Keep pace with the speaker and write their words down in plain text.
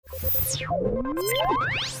Hello.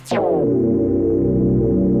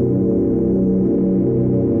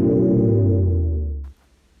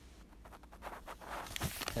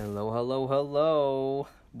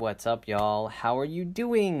 What's up, y'all? How are you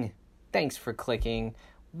doing? Thanks for clicking.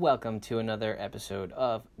 Welcome to another episode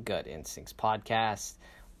of Gut Instincts Podcast,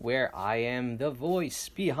 where I am the voice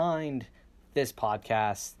behind this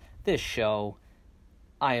podcast, this show.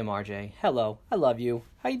 I am RJ. Hello. I love you.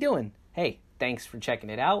 How you doing? Hey, thanks for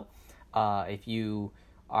checking it out. If you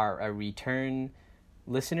are a return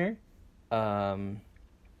listener, thank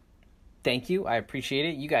you. I appreciate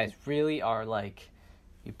it. You guys really are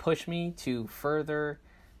you push me to further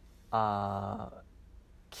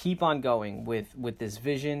keep on going with this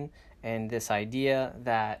vision and this idea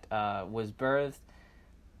that was birthed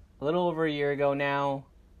a little over a year ago now.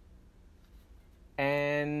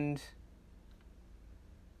 And,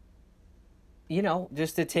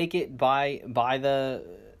 just to take it by the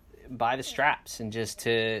straps and just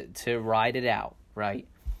to ride it out, right?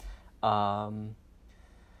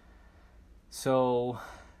 So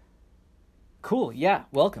cool. Yeah.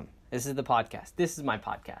 Welcome. This is the podcast. This is my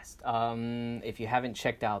podcast. If you haven't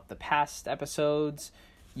checked out the past episodes,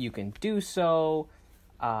 you can do so.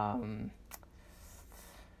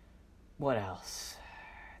 What else?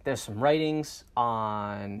 There's some writings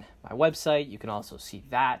on my website. You can also see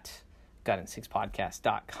that,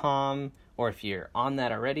 gutinstinctspodcast.com. Or if you're on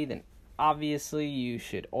that already, then obviously you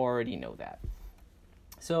should already know that.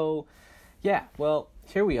 So, yeah, well,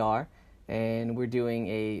 here we are. And we're doing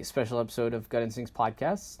a special episode of Gut Instincts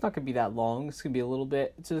Podcast. It's not going to be that long. It's going to be a little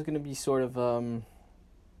bit. It's just going to be sort of,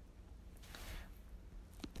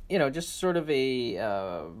 just sort of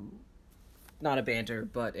a, not a banter,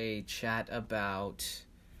 but a chat about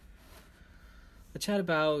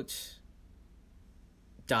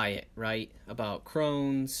diet, right? About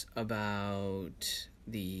Crohn's, about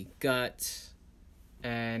the gut.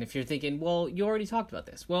 And if you're thinking, well, you already talked about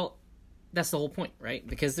this. Well, that's the whole point, right?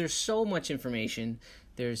 Because there's so much information,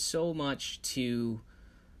 there's so much to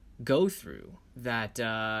go through that,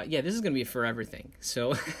 this is going to be a forever thing.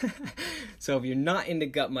 So, so if you're not into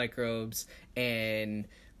gut microbes and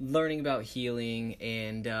learning about healing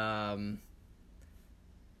and, a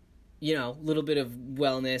little bit of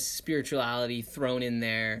wellness, spirituality thrown in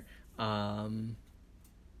there, I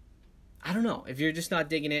don't know. If you're just not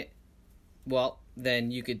digging it, well,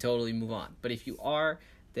 then you could totally move on. But if you are,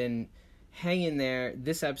 then hang in there.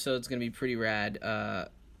 This episode's going to be pretty rad. I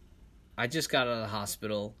just got out of the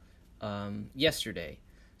hospital yesterday.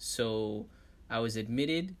 So I was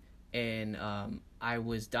admitted and I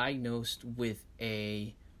was diagnosed with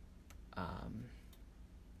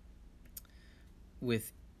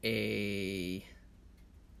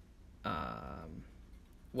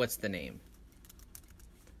what's the name?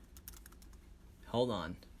 Hold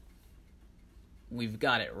on. We've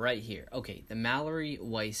got it right here. Okay, the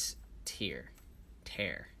Mallory-Weiss tear.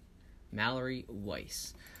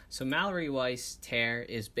 Mallory-Weiss. So Mallory-Weiss tear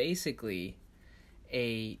is basically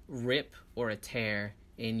a rip or a tear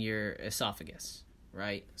in your esophagus,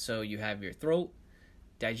 right? So you have your throat.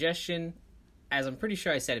 Digestion, as I'm pretty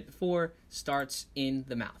sure I said it before, starts in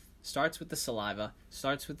the mouth. Starts with the saliva,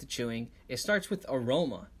 starts with the chewing. It starts with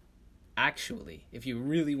aroma, actually, if you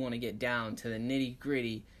really want to get down to the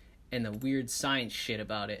nitty-gritty and the weird science shit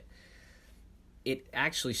about it. It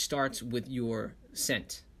actually starts with your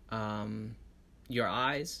scent, your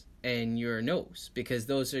eyes and your nose, because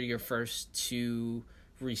those are your first to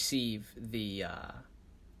receive the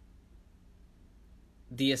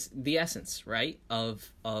essence, right,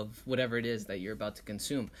 of whatever it is that you're about to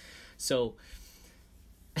consume. So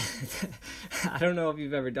I don't know if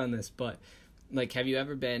you've ever done this, but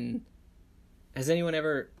has anyone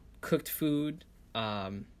ever cooked food?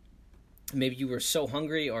 Maybe you were so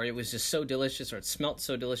hungry, or it was just so delicious, or it smelt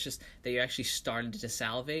so delicious that you actually started to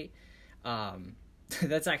salivate.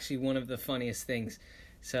 That's actually one of the funniest things.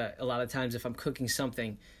 So a lot of times if I'm cooking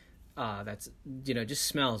something that's, just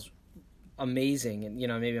smells amazing, and,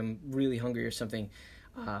 maybe I'm really hungry or something,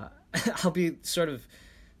 I'll be sort of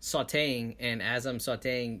sauteing, and as I'm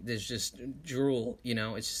sauteing, there's just drool,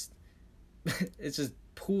 it's just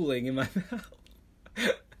pooling in my mouth.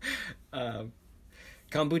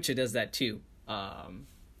 Kombucha does that too. I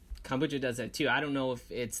don't know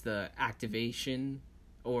if it's the activation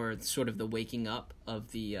or sort of the waking up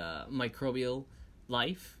of the microbial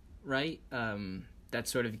life, right? That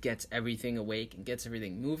sort of gets everything awake and gets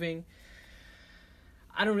everything moving.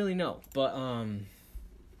 I don't really know, but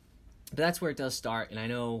that's where it does start. And I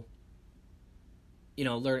know,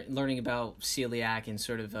 learning about celiac and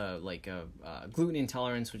sort of gluten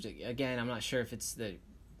intolerance, which again, I'm not sure if it's the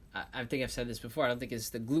I think I've said this before. I don't think it's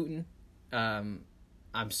the gluten. I'm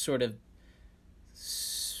sort of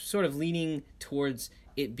leaning towards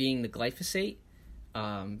it being the glyphosate,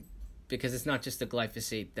 because it's not just the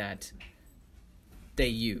glyphosate that they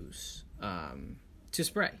use to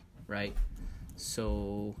spray, right?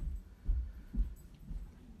 So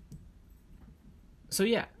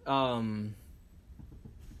yeah.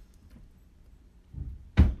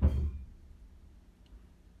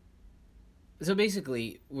 So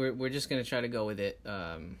basically, we're just gonna try to go with it.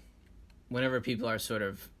 Whenever people are sort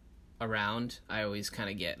of around, I always kind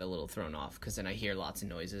of get a little thrown off because then I hear lots of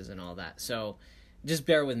noises and all that. So just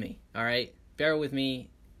bear with me, all right? Bear with me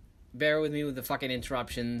with the fucking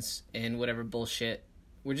interruptions and whatever bullshit.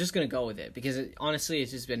 We're just gonna go with it because honestly,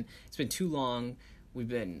 it's been too long. We've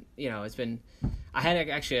been, I had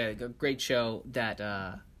actually a great show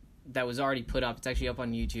that was already put up. It's actually up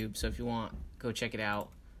on YouTube, so if you want, go check it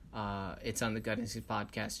out. It's on the Gut Disease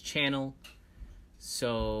podcast channel.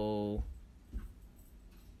 So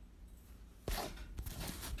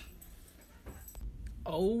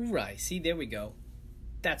all right, see, there we go.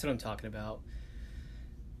 That's what I'm talking about.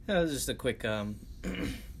 That was just a quick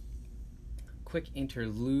quick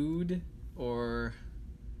interlude, or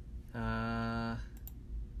a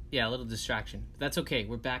little distraction. That's okay.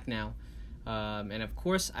 We're back now. And of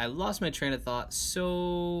course, I lost my train of thought,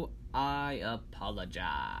 so I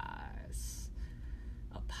apologize.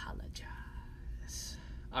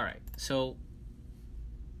 All right, so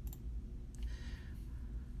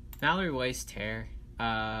Mallory Weiss tear.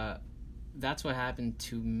 That's what happened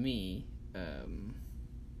to me.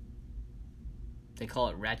 They call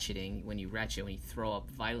it retcheting. When you throw up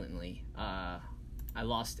violently. I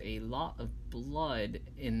lost a lot of blood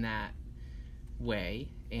in that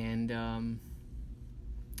way, and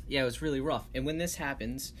it was really rough. And when this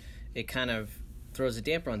happens, it kind of throws a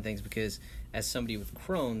damper on things, because as somebody with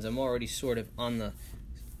Crohn's, I'm already sort of on the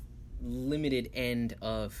limited end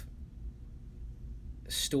of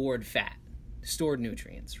stored fat, stored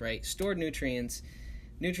nutrients, right? Stored nutrients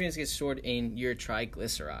get stored in your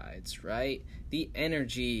triglycerides, right? The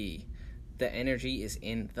energy is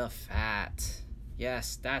in the fat.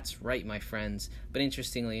 Yes, that's right, my friends. But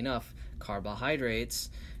interestingly enough, carbohydrates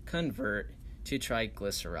convert to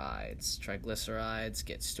triglycerides. Triglycerides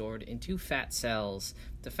get stored into fat cells.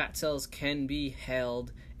 The fat cells can be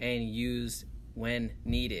held and used when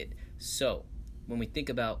needed. So, when we think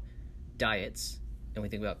about diets, and we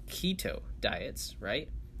think about keto diets, right?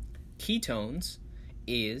 Ketones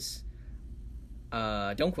is,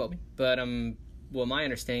 don't quote me, but my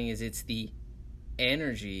understanding is it's the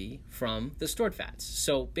energy from the stored fats.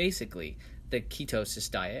 So basically, the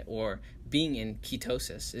ketosis diet, or being in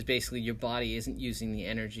ketosis, is basically your body isn't using the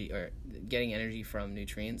energy or getting energy from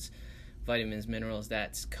nutrients, vitamins, minerals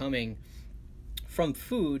that's coming from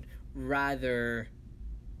food, rather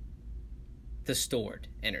the stored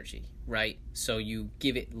energy, right? So you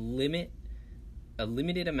give it a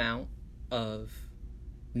limited amount of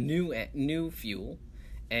new fuel,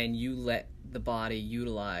 and you let the body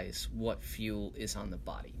utilize what fuel is on the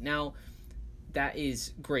body. Now, that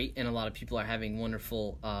is great, and a lot of people are having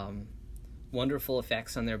wonderful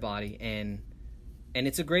effects on their body, and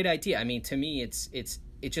it's a great idea. I mean, to me, it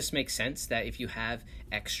just makes sense that if you have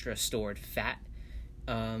extra stored fat,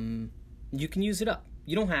 you can use it up.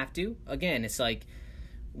 You don't have to. Again, it's like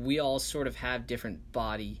we all sort of have different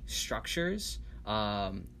body structures.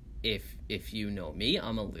 If you know me,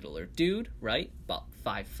 I'm a littler dude, right? About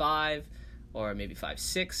 5'5", or maybe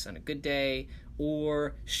 5'6" on a good day,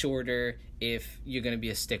 or shorter if you're going to be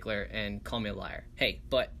a stickler and call me a liar. Hey,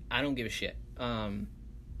 but I don't give a shit.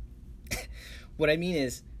 What I mean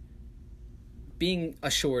is, being a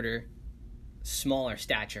shorter, smaller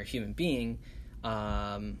stature human being, you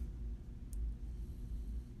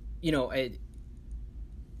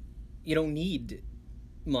don't need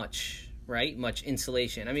much, right? Much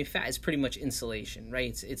insulation. I mean, fat is pretty much insulation,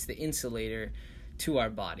 right? It's the insulator to our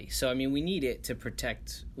body. So, I mean, we need it to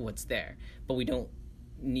protect what's there, but we don't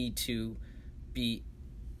need to be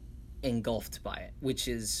engulfed by it, which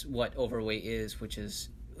is what overweight is,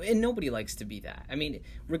 and nobody likes to be that. I mean,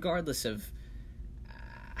 regardless of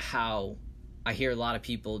how I hear a lot of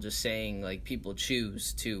people just saying, like, people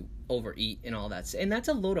choose to overeat and all that, and that's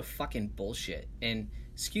a load of fucking bullshit. And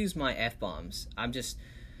excuse my F-bombs. I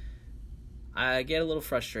get a little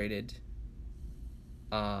frustrated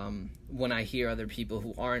when I hear other people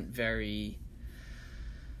who aren't very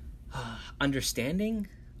understanding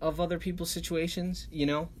of other people's situations,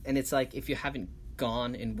 and it's like, if you haven't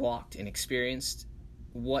gone and walked and experienced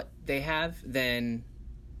what they have, then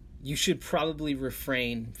you should probably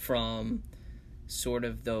refrain from sort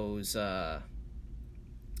of those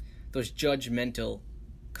those judgmental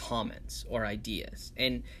comments or ideas.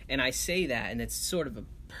 And I say that, and it's sort of a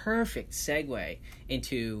perfect segue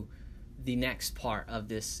into the next part of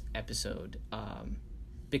this episode,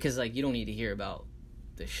 because like you don't need to hear about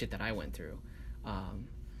the shit that I went through.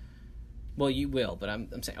 Well, you will, but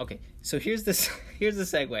I'm saying, okay, so here's the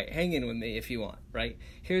segue. Hang in with me if you want, right?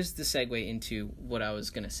 Here's the segue into what I was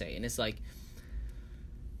gonna say, and it's like,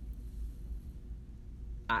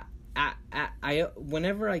 I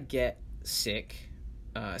whenever I get sick,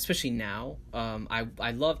 especially now,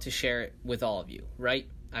 I love to share it with all of you, right?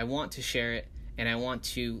 I want to share it, and I want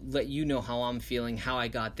to let you know how I'm feeling, how I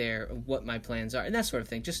got there, what my plans are, and that sort of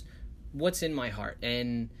thing, just what's in my heart.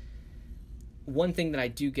 And one thing that I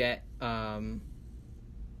do get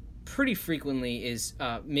pretty frequently is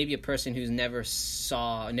maybe a person who's never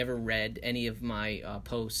read any of my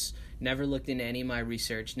posts, never looked into any of my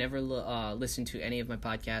research, never listened to any of my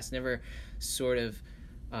podcasts, never sort of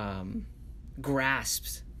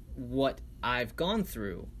grasped what I've gone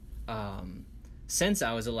through since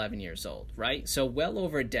I was 11 years old, right? So well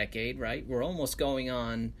over a decade, right? We're almost going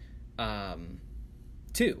on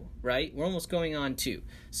 2, right? We're almost going on 2.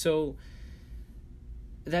 So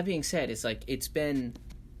that being said, it's like it's been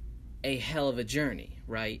a hell of a journey,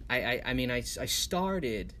 right? I mean, I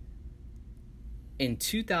started in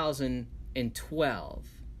 2012,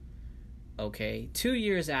 okay? 2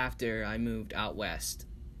 years after I moved out west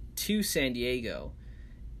to San Diego.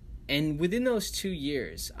 And within those 2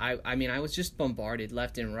 years, I mean, I was just bombarded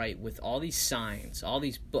left and right with all these signs, all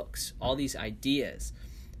these books, all these ideas,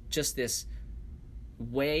 just this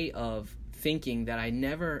way of thinking that I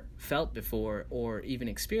never felt before or even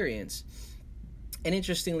experienced. And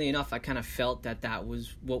interestingly enough, I kind of felt that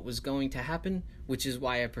was what was going to happen, which is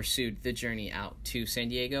why I pursued the journey out to San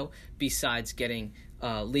Diego, besides getting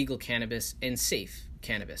legal cannabis and safe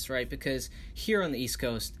cannabis, right? Because here on the East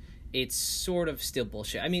Coast, it's sort of still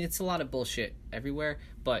bullshit. I mean, it's a lot of bullshit everywhere,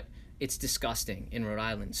 but it's disgusting in Rhode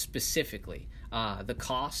Island specifically. The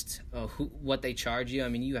cost, what they charge you. I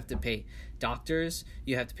mean, you have to pay doctors,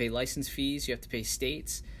 you have to pay license fees, you have to pay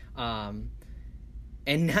states, and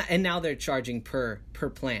now they're charging per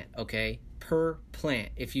plant, okay? Per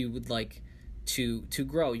plant, if you would like to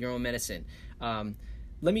grow your own medicine.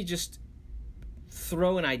 Let me just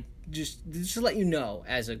throw just to let you know,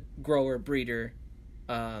 as a grower breeder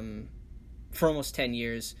for almost 10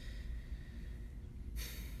 years,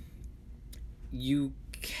 you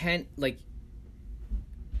can't, like,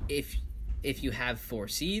 if you have 4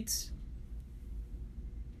 seeds,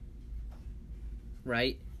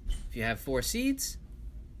 right? If you have 4 seeds,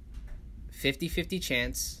 50-50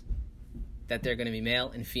 chance that they're going to be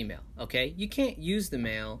male and female, okay? You can't use the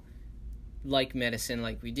male like medicine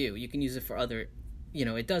like we do. You can use it for other,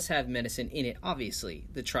 it does have medicine in it, obviously.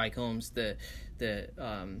 The trichomes, the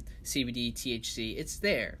CBD, THC, it's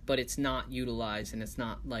there, but it's not utilized, and it's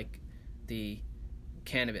not like the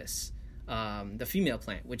cannabis, the female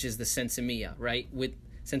plant, which is the sensimilla, right?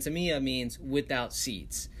 Sensimilla means without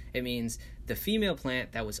seeds. It means the female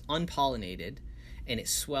plant that was unpollinated, and it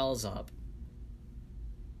swells up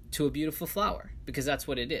to a beautiful flower, because that's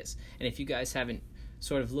what it is. And if you guys haven't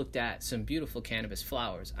sort of looked at some beautiful cannabis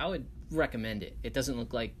flowers, I would recommend it. It doesn't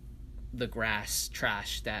look like the grass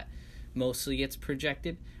trash that mostly gets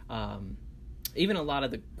projected. Even a lot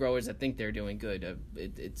of the growers that think they're doing good,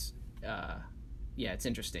 it's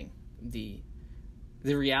interesting, the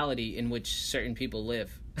reality in which certain people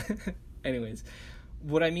live. Anyways,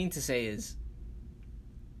 what I mean to say is,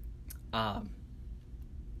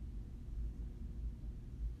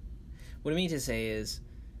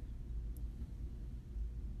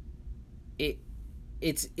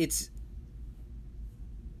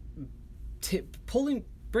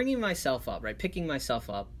 bringing myself up, right? Picking myself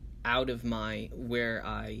up out of where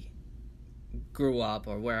I grew up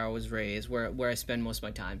or where I was raised, where I spend most of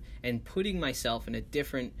my time, and putting myself in a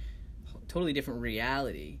totally different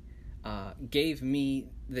reality, gave me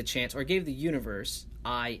the chance, or gave the universe,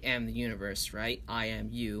 I am the universe, right? I am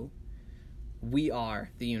you. We are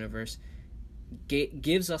the universe.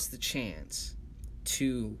 Gives us the chance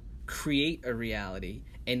to create a reality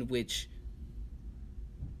in which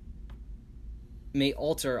may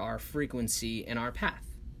alter our frequency and our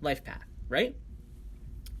life path, right?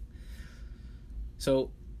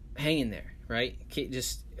 So hang in there, right? Okay,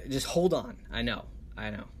 just hold on. I know.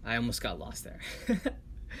 I almost got lost there.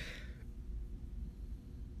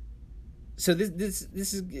 So this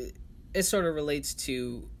is, it sort of relates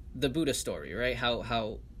to the Buddha story, right?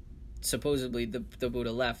 How supposedly the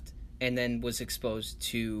Buddha left and then was exposed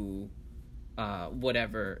to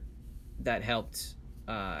whatever that helped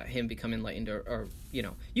him become enlightened, or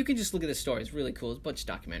you can just look at the story. It's really cool. There's a bunch of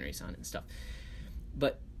documentaries on it and stuff.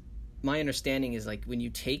 But my understanding is, like, when you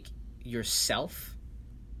take yourself,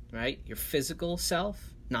 right, your physical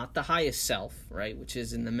self, not the highest self, right, which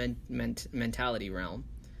is in the mentality realm,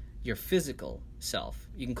 your physical self,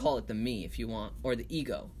 you can call it the me if you want, or the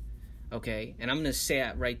ego, okay? And I'm going to say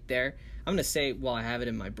it right there. I'm going to say it while I have it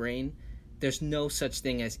in my brain. There's no such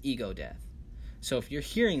thing as ego death. So if you're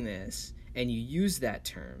hearing this and you use that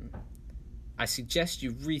term, I suggest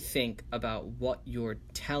you rethink about what you're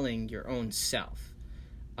telling your own self.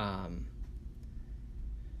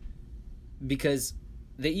 Because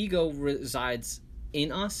the ego resides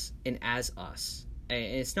in us and as us. And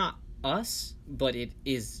it's not us, but it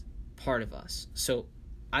is part of us. So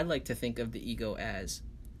I like to think of the ego as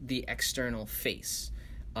the external face,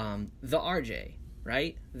 the RJ,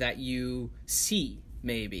 right? That you see,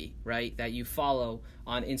 maybe, right? That you follow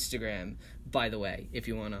on Instagram. By the way, if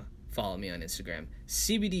you want to follow me on Instagram,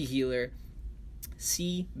 CBD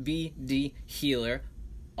Healer,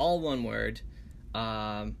 all one word.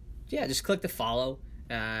 Just click the follow.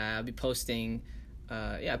 I'll be posting.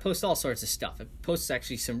 I post all sorts of stuff. I post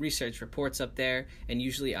actually some research reports up there, and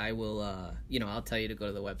usually I will, I'll tell you to go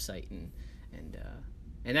to the website, and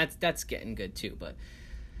that's getting good too. But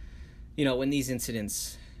when these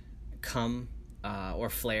incidents come or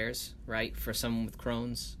flares, right, for someone with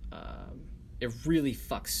Crohn's, it really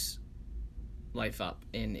fucks life up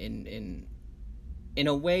in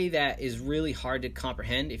a way that is really hard to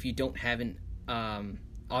comprehend if you don't have an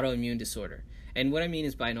autoimmune disorder. And what I mean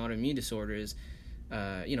is by an autoimmune disorder is,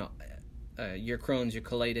 your Crohn's, your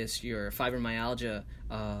colitis, your fibromyalgia,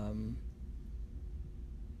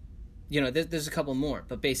 there's a couple more,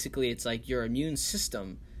 but basically it's like your immune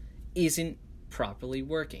system isn't properly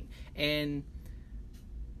working. And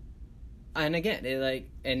again,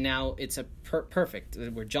 and now it's a perfect,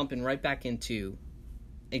 we're jumping right back into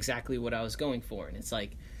exactly what I was going for. And it's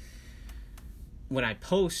like, when I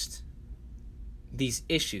post these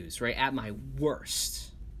issues, right, at my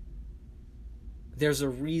worst, there's a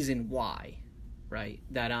reason why, right,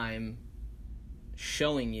 that I'm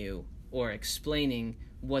showing you or explaining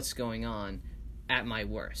what's going on at my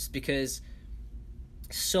worst. Because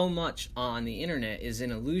so much on the internet is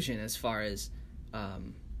an illusion as far as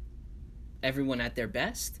everyone at their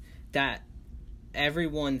best, that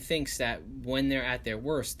everyone thinks that when they're at their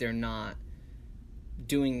worst, they're not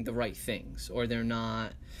doing the right things, or they're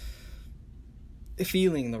not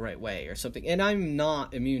feeling the right way or something. And I'm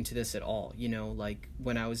not immune to this at all. Like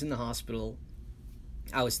when I was in the hospital,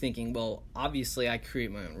 I was thinking, well, obviously I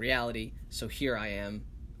create my own reality, so here I am,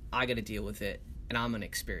 I got to deal with it, and I'm going to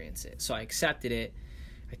experience it. So I accepted it.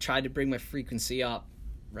 I tried to bring my frequency up,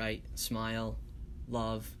 right? Smile,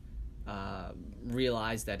 love,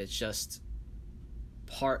 realize that it's just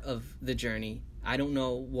part of the journey. I don't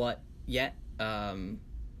know what yet. I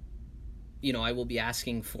will be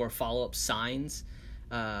asking for follow-up signs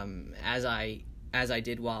as I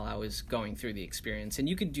did while I was going through the experience. And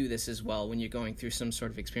you can do this as well when you're going through some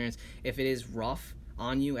sort of experience. If it is rough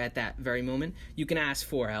on you at that very moment, you can ask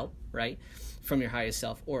for help, right, from your highest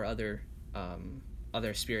self or other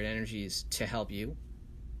spirit energies to help you.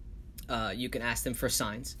 You can ask them for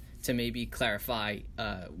signs to maybe clarify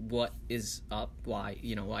what is up, why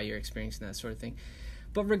you're experiencing that sort of thing.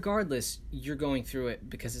 But regardless, you're going through it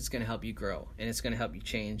because it's going to help you grow, and it's going to help you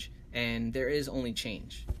change, and there is only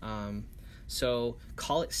change. So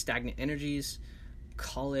call it stagnant energies,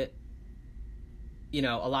 call it,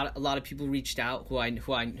 a lot of people reached out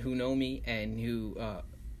who know me and who,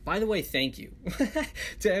 by the way, thank you. Why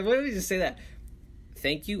don't we just say that?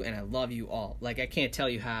 Thank you, and I love you all. Like, I can't tell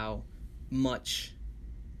you how much.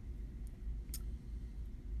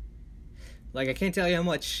 I can't tell you how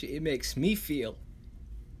much it makes me feel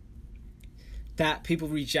that people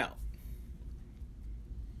reach out.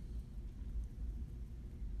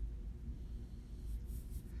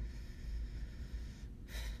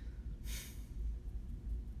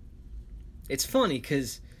 It's funny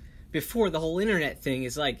because before the whole internet thing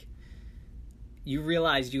is like, you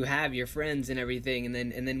realize you have your friends and everything,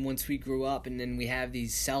 and then once we grew up, and then we have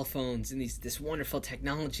these cell phones and this wonderful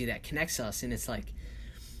technology that connects us, and it's like,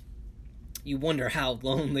 you wonder how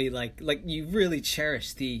lonely, like you really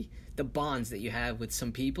cherish the bonds that you have with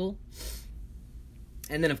some people,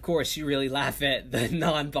 and then of course you really laugh at the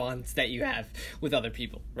non-bonds that you have with other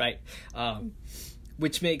people, right?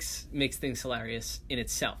 Which makes things hilarious in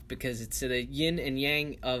itself, because it's the yin and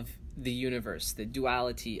yang of the universe, the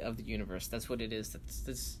duality of the universe. That's what it is.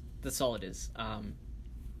 That's all it is.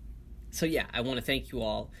 So yeah, I want to thank you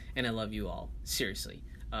all, and I love you all. Seriously,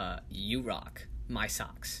 you rock. my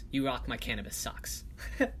socks. You rock my cannabis socks,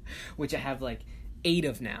 which I have like 8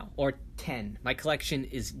 of now, or 10. My collection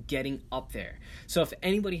is getting up there. So if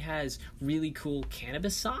anybody has really cool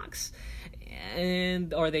cannabis socks,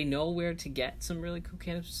 or they know where to get some really cool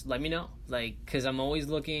cannabis, let me know. Like, because I'm always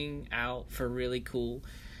looking out for really cool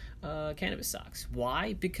cannabis socks.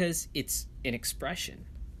 Why? Because it's an expression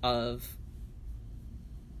of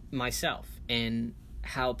myself and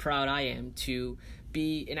how proud I am to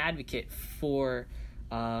be an advocate for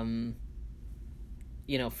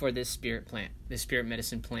for this spirit plant, this spirit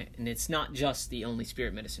medicine plant. And it's not just the only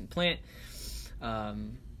spirit medicine plant,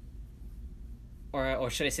 or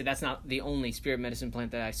should I say that's not the only spirit medicine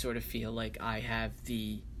plant that I sort of feel like I have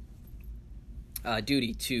the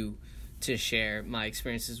duty to share my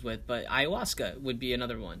experiences with. But ayahuasca would be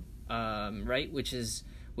another one, right? Which has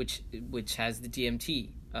the DMT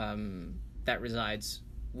that resides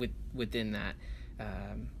within that.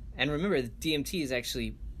 And remember, the DMT is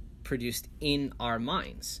actually produced in our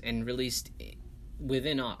minds and released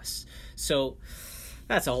within us. So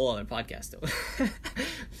that's a whole other podcast, though.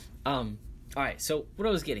 All right. So what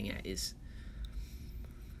I was getting at is,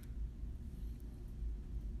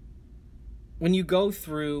 when you go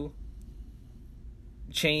through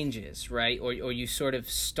changes, right, or you sort of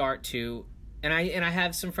start to, and I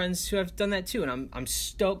have some friends who have done that too, and I'm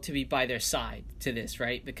stoked to be by their side to this,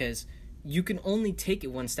 right? Because you can only take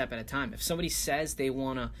it one step at a time. If somebody says they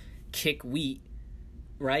want to kick wheat,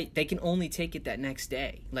 right, they can only take it that next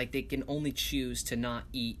day. Like, they can only choose to not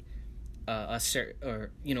eat a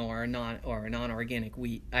non-organic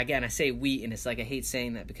wheat. Again, I say wheat, and it's like I hate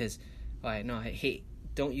saying that because I hate.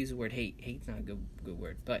 Don't use the word hate. Hate's not a good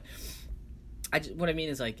word. But what I mean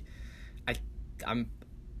is, like, I'm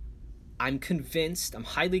convinced. I'm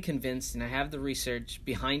highly convinced, and I have the research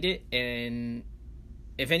behind it. And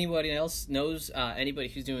if anybody else knows anybody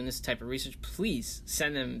who's doing this type of research, please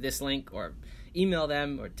send them this link or email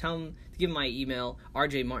them or tell them to give them my email,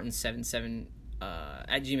 rjmartin77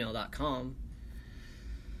 @gmail.com.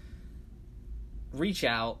 Reach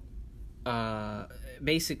out.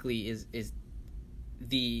 Basically, it's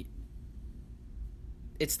the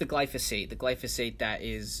glyphosate that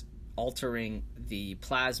is altering the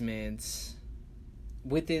plasmids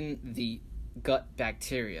within the gut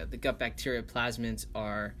bacteria. The gut bacteria plasmids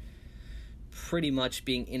are pretty much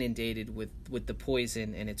being inundated with the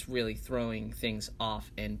poison, and it's really throwing things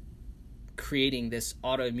off and creating this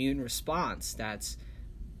autoimmune response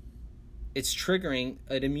it's triggering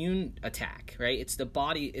an immune attack, right? It's the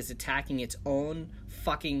body is attacking its own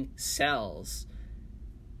fucking cells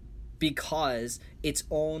because its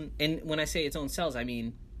own, and when I say its own cells, I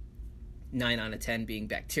mean 9 out of 10 being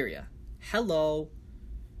bacteria. Hello.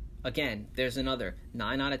 Again, there's another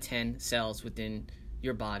 9 out of 10 cells within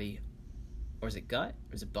your body. Or is it gut?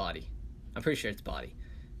 Or is it body? I'm pretty sure it's body.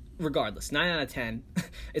 Regardless, 9 out of 10,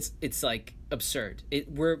 it's like absurd.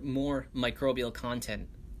 We're more microbial content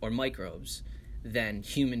or microbes than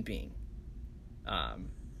human being.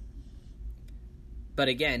 But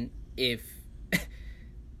again, if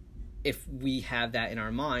we have that in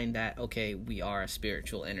our mind that, okay, we are a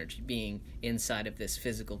spiritual energy being inside of this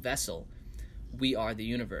physical vessel, we are the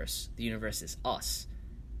universe. The universe is us.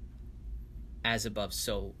 As above,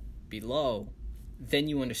 so below, then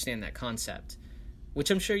you understand that concept, which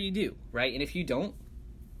I'm sure you do, right? And if you don't,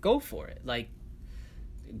 go for it. Like,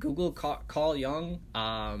 Google Carl Jung.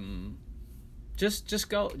 Just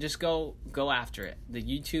go after it. The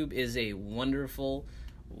YouTube is a wonderful,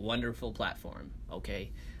 wonderful platform.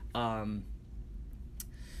 Okay.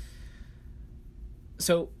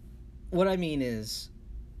 So what I mean is,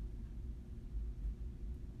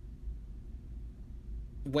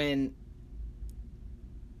 when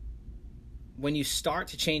you start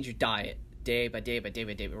to change your diet day by day,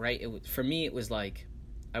 right? For me, it was like,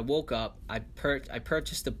 I woke up, I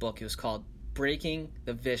purchased a book. It was called Breaking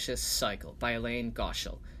the Vicious Cycle by Elaine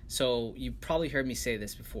Goschel. So you probably heard me say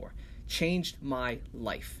this before. Changed my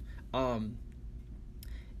life.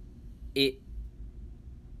 It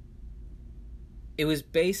was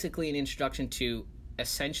basically an introduction to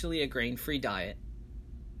essentially a grain-free diet,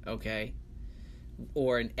 okay,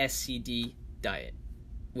 or an SCD diet,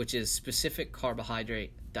 which is specific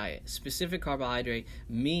carbohydrate diet. Specific carbohydrate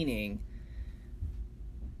meaning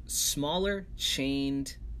smaller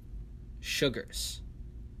chained sugars,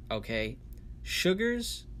 okay?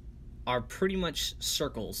 Sugars are pretty much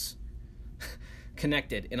circles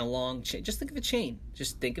connected in a long chain. Just think of a chain.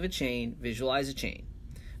 Visualize a chain.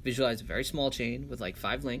 Visualize a very small chain with like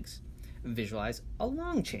 5 links. Visualize a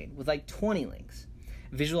long chain with like 20 links.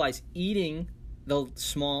 Visualize eating the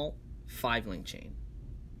small 5-link chain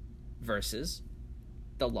versus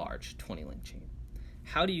the large 20-link chain.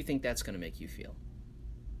 How do you think that's going to make you feel?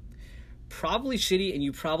 Probably shitty, and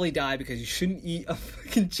you probably die because you shouldn't eat a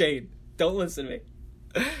fucking chain. Don't listen to me.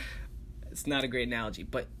 It's not a great analogy,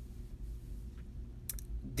 but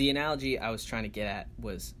the analogy I was trying to get at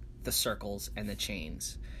was the circles and the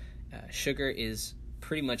chains. Sugar is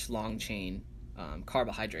pretty much long chain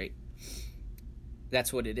carbohydrate.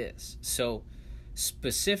 That's what it is. So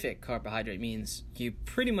specific carbohydrate means you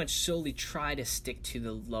pretty much solely try to stick to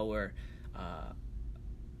the lower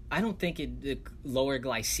I don't think the lower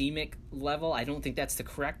glycemic level. I don't think that's the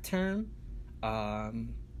correct term.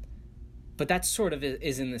 But that sort of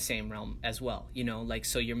is in the same realm as well. You know, like,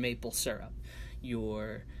 so your maple syrup,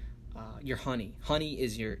 your honey. Honey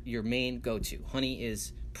is your main go-to. Honey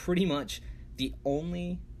is pretty much the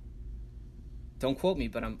only, don't quote me,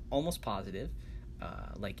 but I'm almost positive,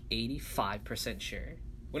 like 85% sure.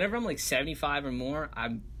 Whenever I'm like 75 or more,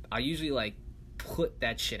 I usually like put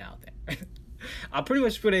that shit out there. I'll pretty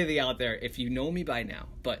much put anything out there if you know me by now.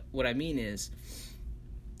 But what I mean is,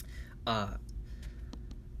 the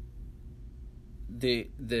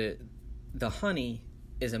honey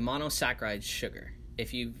is a monosaccharide sugar.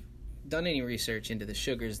 If you've done any research into the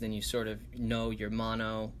sugars, then you sort of know your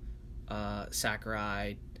mono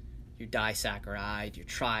saccharide, your disaccharide, your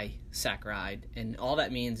trisaccharide, and all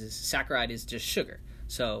that means is saccharide is just sugar.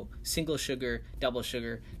 So single sugar, double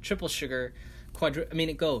sugar, triple sugar, I mean,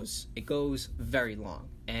 it goes very long.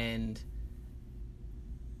 And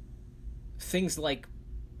things like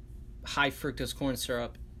high fructose corn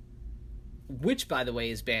syrup, which, by the way,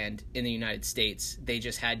 is banned in the United States. They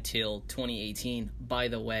just had till 2018, by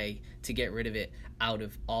the way, to get rid of it out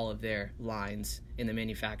of all of their lines in the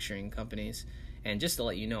manufacturing companies. And just to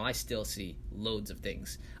let you know, I still see loads of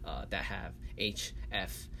things that have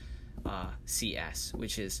HFCS,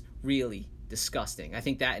 which is really disgusting. I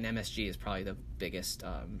think that and MSG is probably the biggest,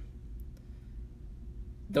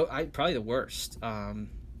 probably the worst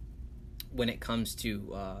when it comes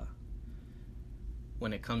to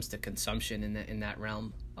consumption in that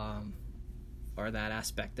realm, or that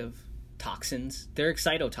aspect of toxins. They're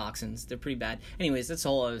excitotoxins. They're pretty bad. Anyways, that's a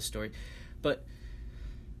whole other story. But,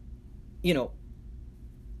 you know,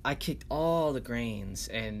 I kicked all the grains,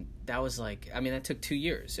 and that was like, I mean, that took 2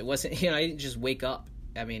 years. It wasn't, I didn't just wake up.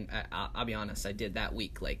 I mean, I'll be honest, I did that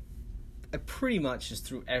week. Like, I pretty much just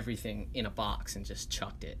threw everything in a box and just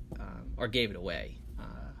chucked it, or gave it away.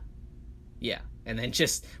 Yeah, and then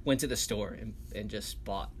just went to the store and just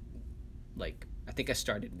bought, like, I think I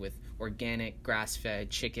started with organic grass-fed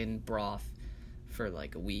chicken broth for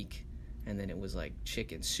like a week, and then it was like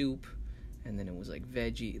chicken soup, and then it was like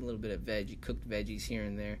veggie, a little bit of veggie, cooked veggies here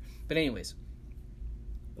and there. But anyways,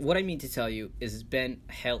 what I mean to tell you is it's been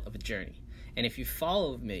a hell of a journey. And if you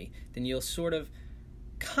follow me, then you'll sort of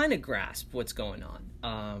kind of grasp what's going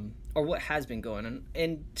on, or what has been going on.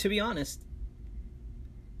 And to be honest,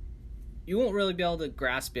 you won't really be able to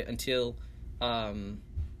grasp it until the,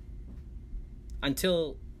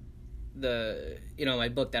 my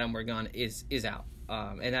book that I'm working on is out.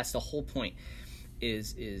 And that's the whole point,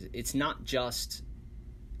 is it's not just,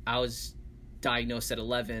 I was diagnosed at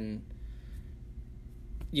 11,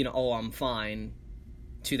 I'm fine.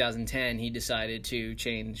 2010 he decided to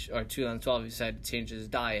change, or 2012 he decided to change his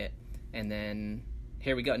diet, and then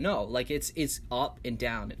here we go. No, like it's up and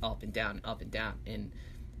down and up and down and up and down. And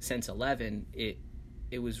since 11, it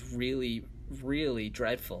was really, really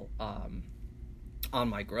dreadful on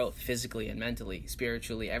my growth, physically and mentally,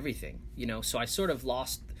 spiritually, everything. So I sort of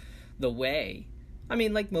lost the way. I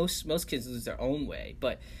mean, like most kids lose their own way,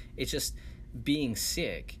 but it's just being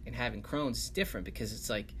sick and having Crohn's is different, because it's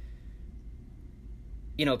like,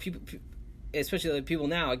 people, especially like people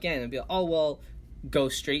now, again, they'll be like, oh, well, go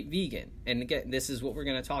straight vegan. And again, this is what we're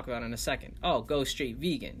going to talk about in a second. Oh, go straight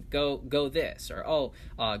vegan. Go this. Or,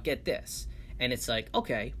 get this. And it's like,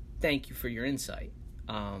 okay, thank you for your insight.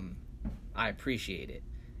 I appreciate it.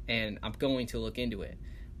 And I'm going to look into it.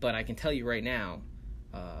 But I can tell you right now,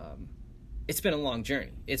 it's been a long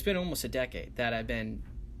journey. It's been almost a decade that I've been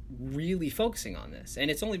really focusing on this.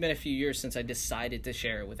 And it's only been a few years since I decided to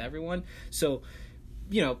share it with everyone. So,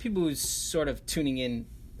 people who's sort of tuning in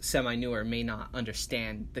semi-newer may not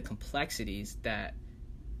understand the complexities that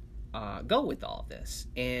go with all of this,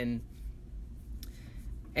 and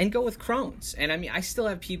go with Crohn's. And I mean, I still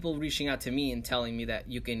have people reaching out to me and telling me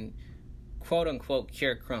that you can, quote unquote,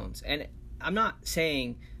 cure Crohn's. And I'm not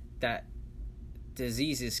saying that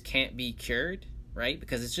diseases can't be cured, right?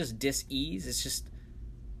 Because it's just dis-ease. It's just,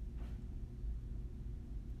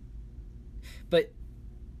 but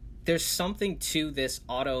there's something to this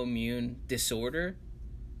autoimmune disorder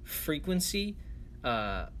frequency,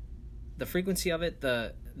 the frequency of it,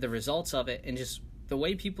 the results of it, and just the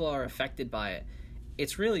way people are affected by it,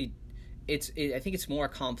 it's really, I think it's more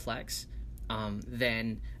complex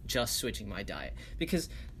than just switching my diet. Because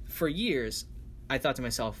for years, I thought to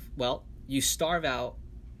myself, well, you starve out.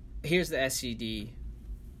 Here's the SCD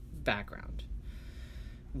background.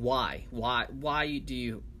 Why do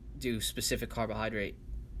you do specific carbohydrate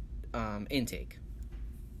intake?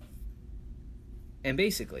 And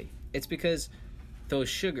basically, it's because those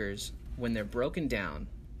sugars, when they're broken down,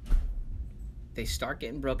 they start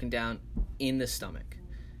getting broken down in the stomach.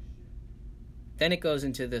 Then it goes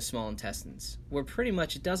into the small intestines, where pretty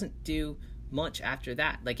much it doesn't do much after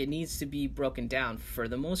that. Like, it needs to be broken down for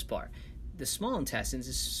the most part. The small intestines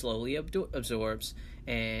is slowly absorbs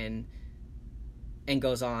and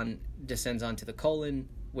descends onto the colon,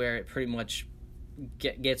 where it pretty much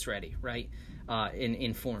gets ready, right,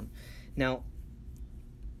 in form. Now,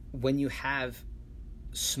 when you have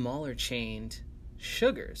smaller chained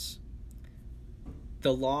sugars,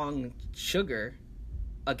 the long sugar,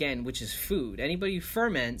 again, which is food. Anybody who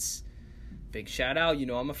ferments, big shout out,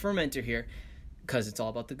 I'm a fermenter here, because it's all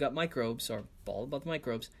about the gut microbes, or all about the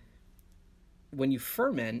microbes. When you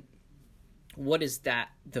ferment, what is that,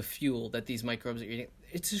 the fuel that these microbes are eating?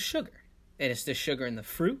 It's a sugar. And it's the sugar in the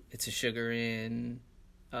fruit. It's a sugar in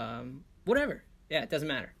whatever. Yeah, it doesn't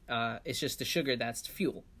matter. It's just the sugar that's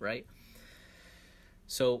fuel, right?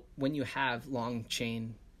 So when you have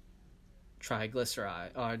long-chain triglyceride,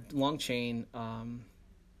 or long-chain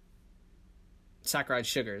saccharide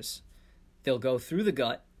sugars, they'll go through the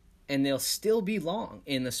gut, and they'll still be long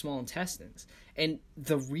in the small intestines. And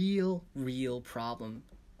the real problem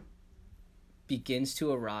begins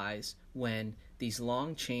to arise when these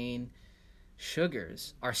long-chain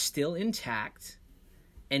sugars are still intact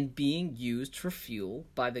and being used for fuel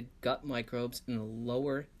by the gut microbes in the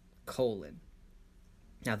lower colon.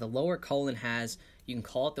 Now, the lower colon has, you can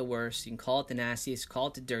call it the worst, you can call it the nastiest, call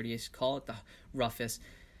it the dirtiest, call it the roughest.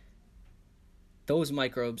 Those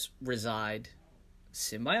microbes reside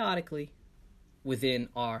symbiotically within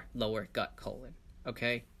our lower gut colon,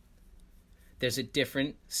 okay? There's a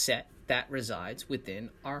different set that resides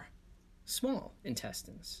within our small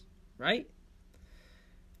intestines, right?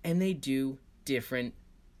 And they do different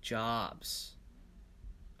jobs,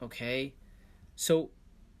 okay? So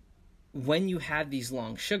when you have these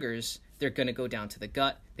long sugars, they're going to go down to the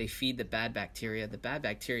gut. They feed the bad bacteria. The bad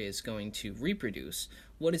bacteria is going to reproduce.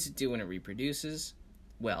 What does it do when it reproduces?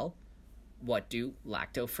 Well, what do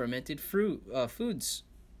lacto-fermented foods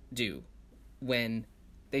do when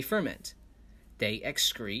they ferment? They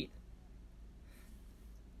excrete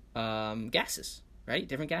gases, right?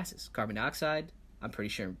 Different gases. Carbon dioxide, I'm pretty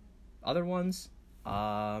sure other ones.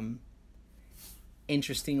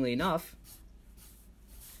 Interestingly enough,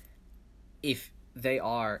 if they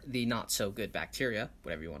are the not so good bacteria,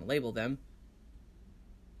 whatever you want to label them,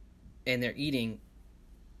 and they're eating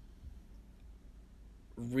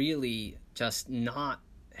really just not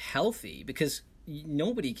healthy, because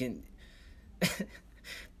nobody can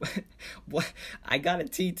what I got a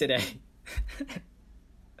tea today.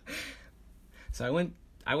 So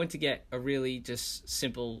I went to get a really just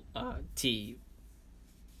simple tea,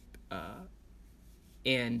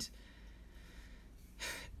 and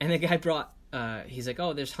the guy brought, he's like,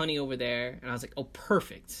 oh, there's honey over there. And I was like, oh,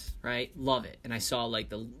 perfect, right? Love it. And I saw,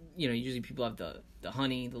 like, usually people have the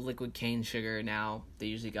honey, the liquid cane sugar. Now they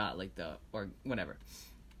usually got, like, or whatever.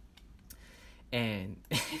 And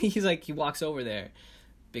he's like, he walks over there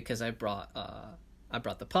because I brought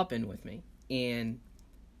the pup in with me. And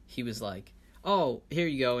he was like, oh, here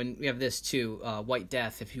you go. And we have this too, White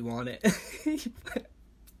Death, if you want it.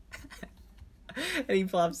 And he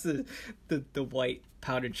plops the white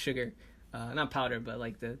powdered sugar, not powder, but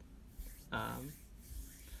like the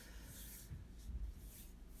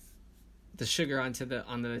sugar on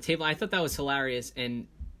the table. I thought that was hilarious, and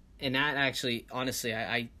that actually, honestly,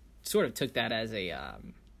 I sort of took that as a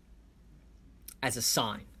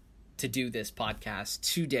sign to do this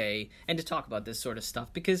podcast today and to talk about this sort of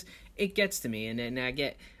stuff, because it gets to me, and I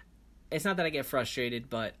get, it's not that I get frustrated,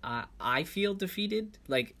 but I feel defeated.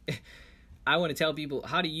 Like, I want to tell people,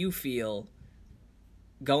 how do you feel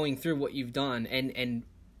going through what you've done and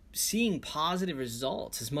seeing positive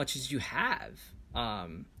results as much as you have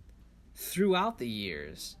throughout the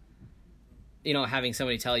years? Having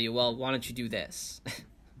somebody tell you, well, why don't you do this?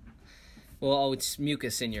 Well, it's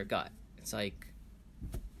mucus in your gut. It's like,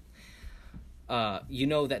 that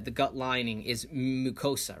the gut lining is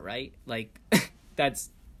mucosa, right? Like, that's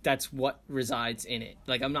what resides in it.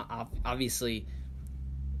 Like, I'm not, obviously,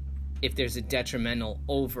 if there's a detrimental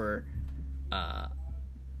overactive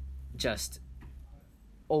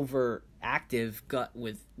gut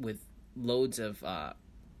with loads of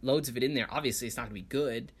it in there, obviously it's not going to be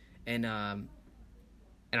good. And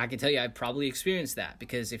I can tell you I've probably experienced that,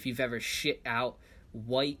 because if you've ever shit out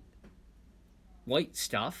white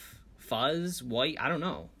stuff, fuzz, white, I don't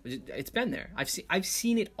know, it's been there. I've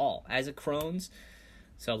seen it all as a Crohn's.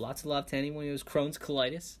 So lots of love to anyone who has Crohn's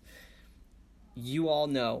colitis. You all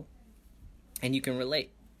know, and you can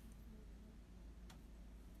relate.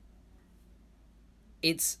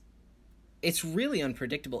 It's really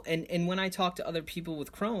unpredictable. And when I talk to other people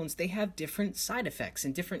with Crohn's, they have different side effects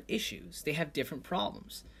and different issues. They have different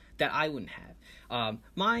problems that I wouldn't have.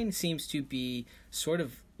 Mine seems to be sort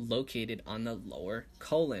of located on the lower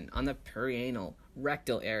colon, on the perianal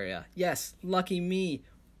rectal area. Yes, lucky me.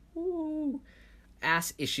 Woo.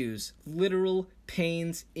 Ass issues, literal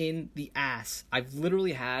pains in the ass. I've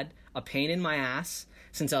literally had a pain in my ass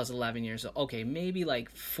since I was 11 years old. Okay, maybe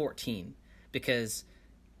like 14, because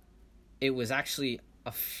it was actually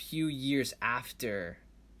a few years after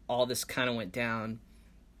all this kind of went down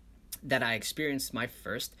that I experienced my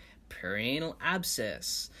first perianal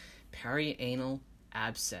abscess. Perianal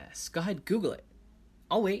abscess. Go ahead, Google it.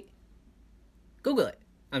 I'll wait. Google it.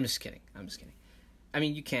 I'm just kidding. I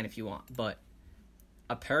mean, you can if you want, but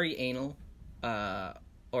a perianal,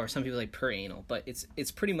 or some people like perianal, but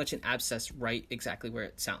it's pretty much an abscess right exactly where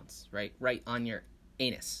it sounds, right on your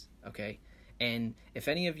anus, okay? And if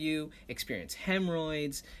any of you experience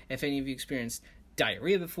hemorrhoids, if any of you experienced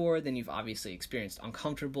diarrhea before, then you've obviously experienced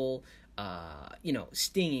uncomfortable,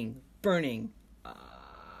 stinging, burning,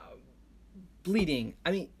 bleeding.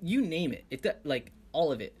 I mean, you name it. Like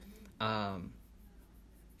all of it.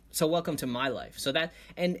 So welcome to my life. So that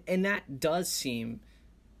and that does seem,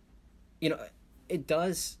 it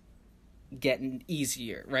does get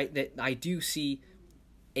easier, right? That I do see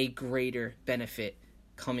a greater benefit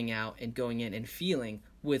coming out and going in and feeling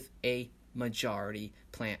with a majority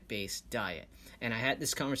plant-based diet. And I had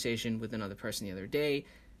this conversation with another person the other day.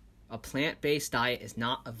 A plant-based diet is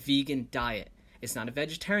not a vegan diet. It's not a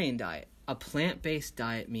vegetarian diet. A plant-based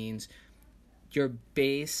diet means your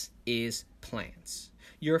base is plants.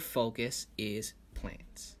 Your focus is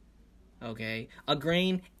plants. Okay? A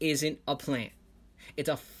grain isn't a plant. It's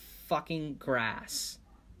a fucking grass.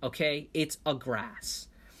 Okay? It's a grass.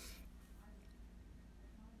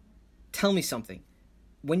 Tell me something.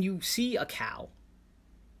 When you see a cow,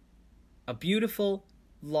 a beautiful,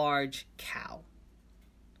 large cow,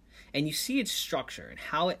 and you see its structure and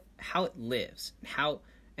how it lives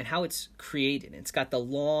and how it's created, and it's got the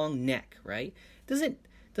long neck, right? Doesn't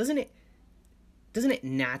it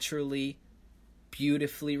naturally,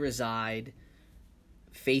 beautifully reside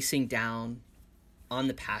facing down on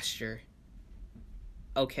the pasture?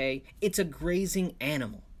 Okay? It's a grazing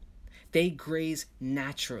animal. They graze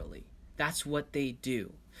naturally. That's what they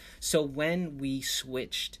do. So when we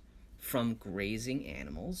switched from grazing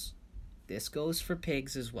animals, this goes for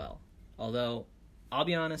pigs as well. Although, I'll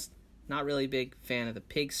be honest, not really a big fan of the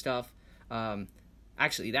pig stuff.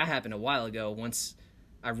 Actually, that happened a while ago. Once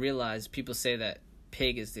I realized people say that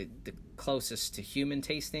pig is the closest to human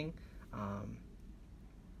tasting. I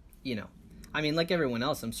mean, like everyone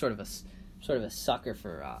else, I'm sort of a sucker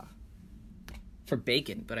for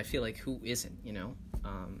bacon, but I feel like who isn't,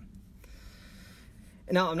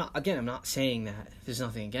 Now, I'm not saying that there's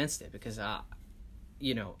nothing against it, because,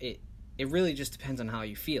 it really just depends on how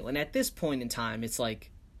you feel. And at this point in time, it's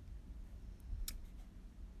like,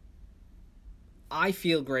 I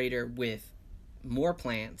feel greater with more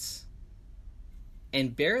plants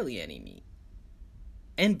and barely any meat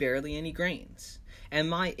and barely any grains. And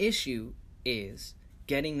my issue is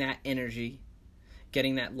getting that energy,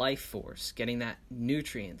 getting that life force, getting that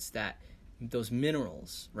nutrients, those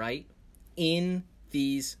minerals, right, in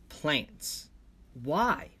these plants.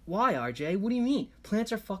 Why, RJ? What do you mean?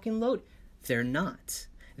 Plants are fucking loaded. They're not.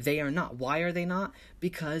 They are not. Why are they not?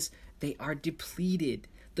 Because they are depleted.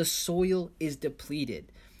 The soil is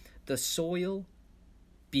depleted. The soil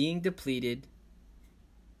being depleted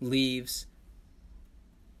leaves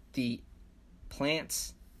the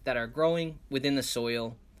plants that are growing within the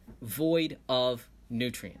soil void of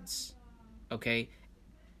nutrients. Okay?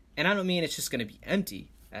 And I don't mean it's just going to be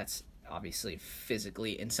empty. That's obviously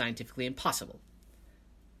physically and scientifically impossible.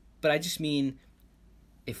 But I just mean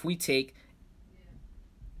if we take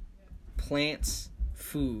plants'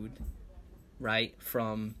 food, right,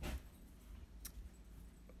 from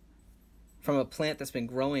a plant that's been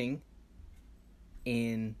growing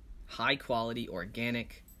in high quality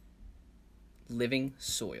organic living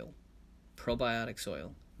soil, probiotic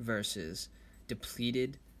soil, versus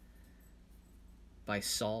depleted by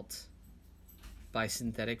salt, by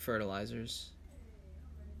synthetic fertilizers,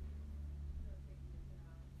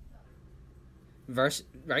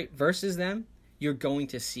 versus them, you're going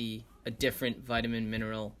to see a different vitamin,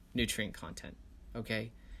 mineral, nutrient content.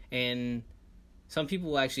 Okay? And some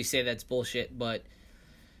people will actually say that's bullshit, but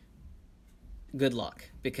good luck,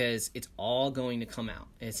 because it's all going to come out.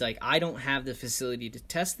 It's like, I don't have the facility to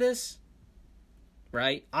test this,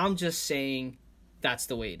 right? I'm just saying that's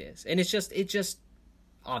the way it is. And it's just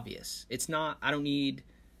obvious. It's not, I don't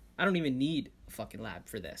even need a fucking lab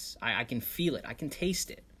for this. I can feel it. I can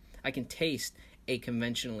taste it. I can taste a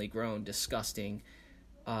conventionally grown, disgusting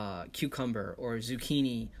cucumber or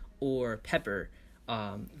zucchini or pepper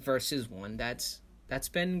versus one that's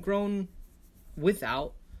been grown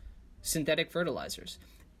without synthetic fertilizers.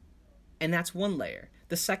 And that's one layer.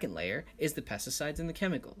 The second layer is the pesticides and the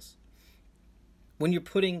chemicals. When you're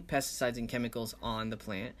putting pesticides and chemicals on the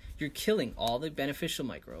plant, you're killing all the beneficial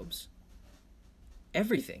microbes.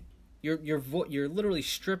 Everything. You're literally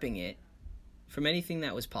stripping it from anything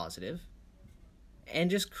that was positive and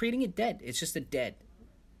just creating it dead. It's just a dead.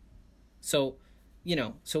 So,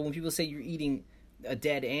 so when people say you're eating a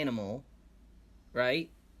dead animal, right?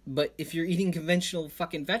 But if you're eating conventional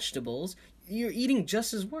fucking vegetables, you're eating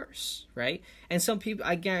just as worse, right? And some people,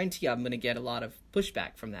 I guarantee I'm going to get a lot of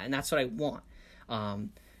pushback from that. And that's what I want. And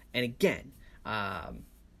again, I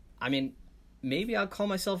mean, maybe I'll call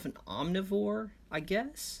myself an omnivore, I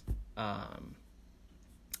guess. I'm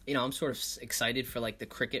sort of excited for like the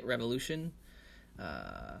cricket revolution.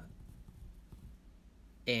 Yeah.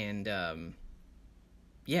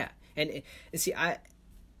 And see,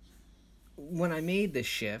 when I made the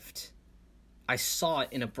shift, I saw it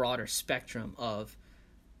in a broader spectrum of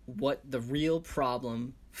what the real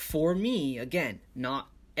problem for me, again, not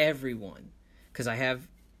everyone, because I have,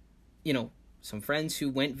 some friends who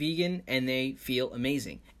went vegan and they feel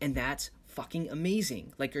amazing, and that's fucking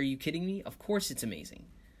amazing. Like, are you kidding me? Of course it's amazing.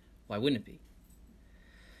 Why wouldn't it be?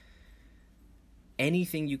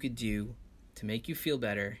 Anything you could do to make you feel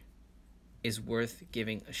better is worth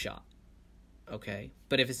giving a shot. Okay?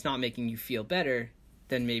 But if it's not making you feel better,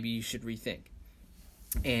 then maybe you should rethink.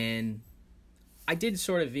 And I did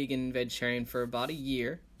sort of vegan, vegetarian for about a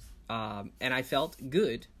year. And I felt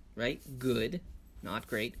good, right? Good. Not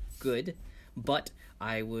great. Good. But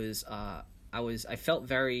I felt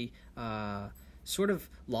very, sort of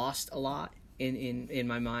lost a lot in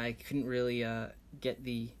my mind. I couldn't really, get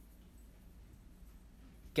the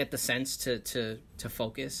sense to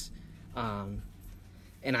focus. And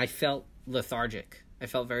I felt lethargic. I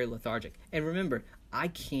felt very lethargic. And remember, I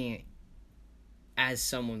can't, as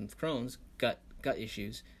someone with Crohn's, gut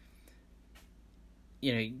issues,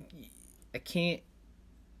 I can't,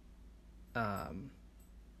 all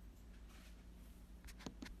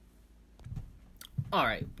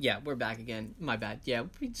right, yeah, we're back again. My bad. Yeah,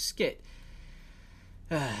 we just get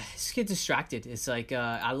distracted. It's like,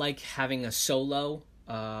 I like having a solo,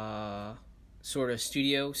 sort of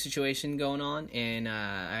studio situation going on, and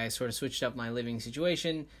I sort of switched up my living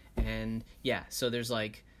situation, and yeah, so there's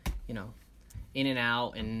like, in and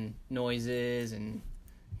out and noises and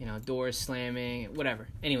doors slamming, whatever.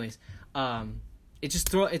 Anyways, it just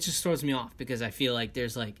throws me off, because I feel like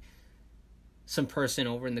there's like some person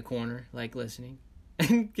over in the corner like listening,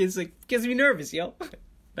 and gets me nervous, yo.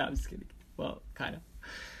 No, I'm just kidding. Well, kind of.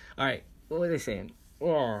 All right, what were they saying?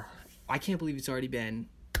 Oh, I can't believe it's already been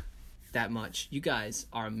that much. You guys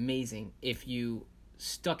are amazing if you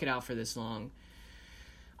stuck it out for this long.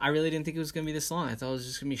 I really didn't think it was going to be this long. I thought it was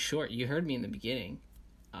just going to be short. You heard me in the beginning.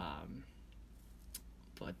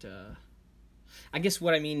 But I guess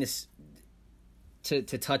what I mean is to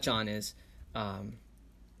touch on is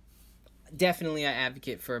definitely I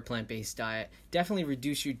advocate for a plant-based diet. Definitely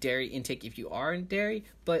reduce your dairy intake if you are in dairy.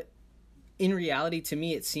 But in reality, to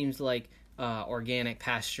me, it seems like organic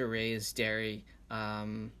pasture-raised dairy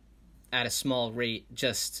at a small rate,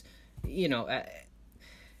 just, in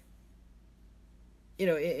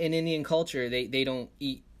Indian culture, they don't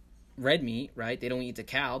eat red meat, right? They don't eat the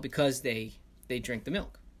cow because they drink the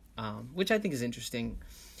milk, which I think is interesting.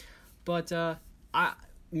 But I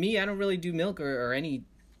don't really do milk or any,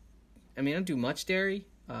 I don't do much dairy,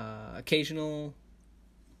 occasional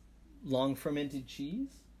long fermented cheese.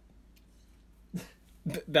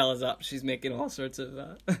 Bella's up. She's making all sorts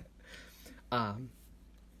of,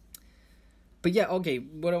 but yeah, okay,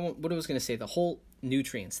 what I was going to say, the whole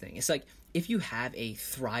nutrients thing. It's like, if you have a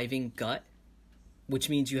thriving gut, which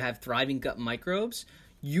means you have thriving gut microbes,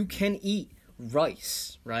 you can eat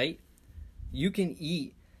rice, right? You can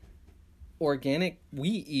eat organic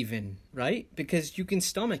wheat even, right? Because you can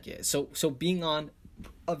stomach it. So being on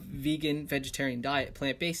a vegan, vegetarian diet,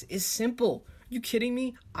 plant-based, is simple. Are you kidding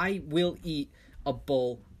me? I will eat a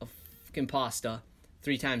bowl of fucking pasta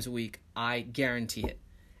 3 times a week. I guarantee it.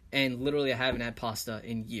 And literally, I haven't had pasta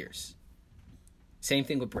in years. Same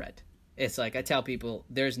thing with bread. It's like, I tell people,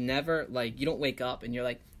 there's never, like, you don't wake up and you're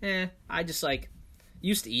like, I just, like,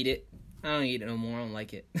 used to eat it. I don't eat it no more. I don't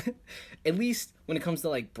like it. At least when it comes to,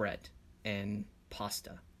 like, bread and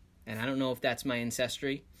pasta. And I don't know if that's my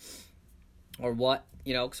ancestry or what,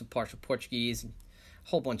 you know, because I'm partial Portuguese and a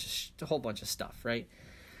whole bunch of stuff, right?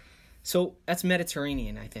 So that's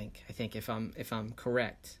Mediterranean, I think if I'm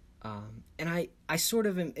correct. And I sort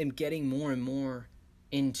of am getting more and more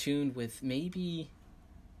in tune with maybe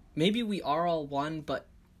we are all one, but,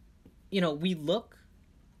 you know, we look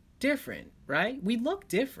different, right? We look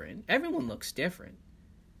different. Everyone looks different.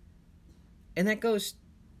 And that goes,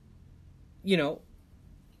 you know,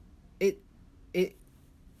 it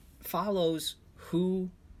follows who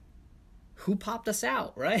popped us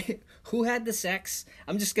out, right? Who had the sex?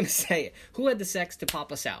 I'm just going to say it. Who had the sex to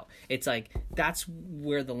pop us out? It's like, that's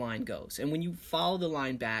where the line goes. And when you follow the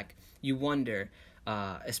line back, you wonder,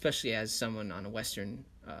 especially as someone on a Western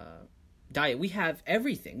diet, we have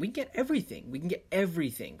everything. We get everything. We can get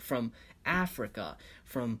everything from Africa,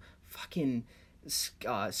 from fucking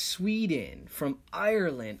Sweden, from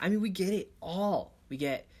Ireland. I mean, we get it all. We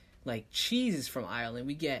get, like, cheeses from Ireland.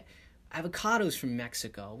 We get avocados from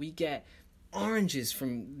Mexico. We get oranges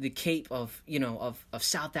from the Cape of, you know, of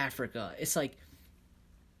South Africa. It's like,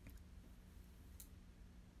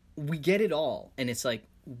 we get it all. And it's like,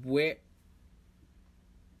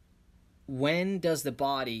 when does the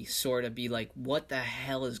body sort of be like, what the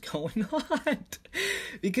hell is going on?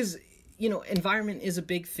 Because, you know, environment is a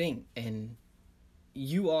big thing, and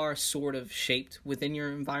you are sort of shaped within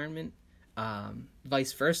your environment,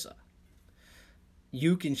 vice versa.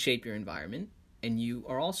 You can shape your environment, and you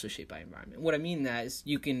are also shaped by environment. What I mean that is,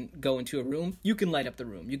 you can go into a room, you can light up the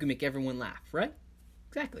room, you can make everyone laugh, right?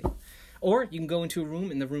 Exactly. Or you can go into a room,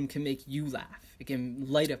 and the room can make you laugh. It can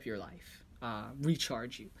light up your life,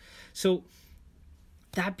 recharge you. So,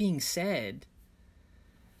 that being said,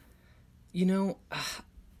 you know,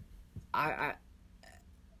 I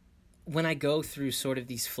when I go through sort of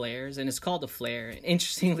these flares, and it's called a flare, and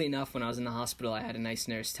interestingly enough, when I was in the hospital, I had a nice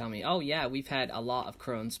nurse tell me, oh yeah, we've had a lot of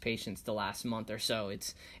Crohn's patients the last month or so.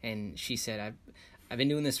 And she said, I've been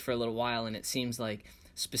doing this for a little while, and it seems like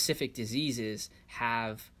specific diseases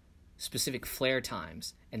have specific flare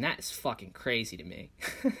times, and that is fucking crazy to me.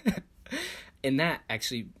 And that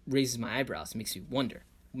actually raises my eyebrows. It makes you wonder.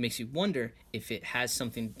 It makes you wonder if it has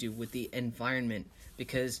something to do with the environment,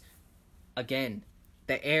 because, again,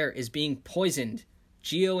 the air is being poisoned.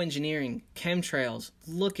 Geoengineering, chemtrails,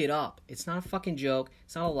 look it up. It's not a fucking joke.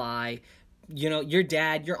 It's not a lie. You know, your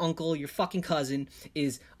dad, your uncle, your fucking cousin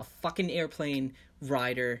is a fucking airplane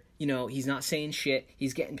rider. You know, he's not saying shit.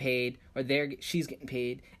 He's getting paid, or she's getting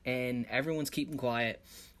paid, and everyone's keeping quiet,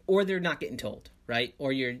 or they're not getting told, right?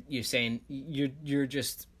 Or you're saying you're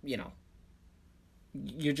just, you know,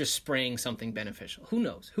 you're just spraying something beneficial. Who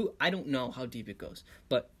knows? I don't know how deep it goes,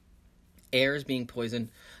 but air is being poisoned.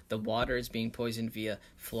 The water is being poisoned via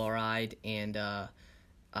fluoride and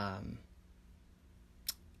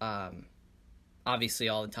obviously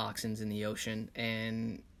all the toxins in the ocean,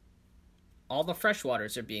 and all the fresh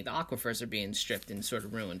waters the aquifers are being stripped and sort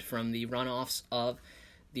of ruined from the runoffs of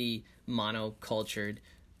the mono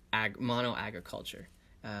agriculture.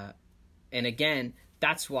 And again,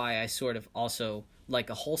 that's why I sort of also like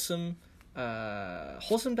a wholesome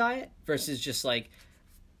diet versus just like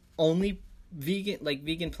only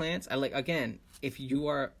vegan plants. I like, again, if you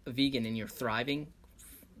are a vegan and you're thriving,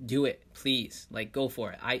 do it, please. Like, go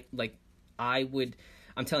for it.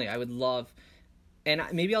 I'm telling you, I would love, and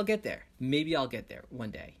maybe I'll get there. Maybe I'll get there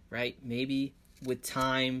one day, right? Maybe with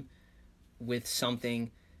time, with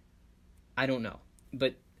something, I don't know.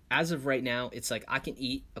 But as of right now, it's like I can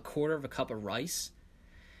eat a quarter of a cup of rice,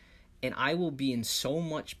 and I will be in so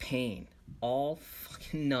much pain all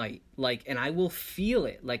fucking night. Like, and I will feel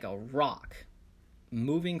it like a rock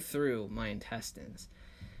moving through my intestines.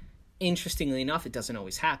 Interestingly enough, it doesn't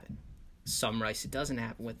always happen. Some rice it doesn't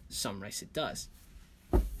happen with, some rice it does.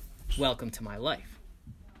 Welcome to my life.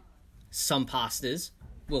 Some pastas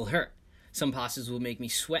will hurt. Some pastas will make me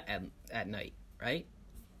sweat at night, right?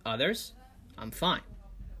 Others, I'm fine.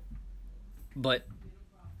 But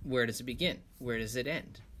where does it begin? Where does it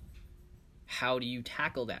end? How do you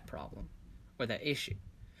tackle that problem or that issue?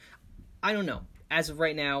 I don't know. As of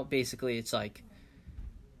right now, basically, it's like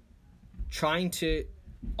trying to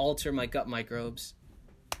alter my gut microbes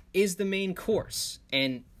is the main course.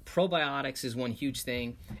 And probiotics is one huge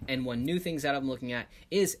thing. And one new things that I'm looking at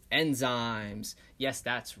is enzymes. Yes,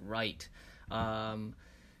 that's right.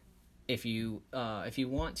 if you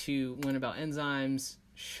want to learn about enzymes,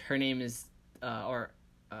 her name is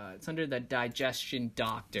it's under the Digestion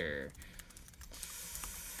Doctor.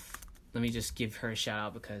 Let me just give her a shout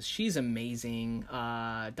out because she's amazing.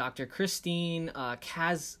 Dr. Christine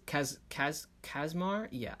Kazmar.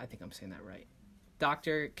 Yeah, I think I'm saying that right.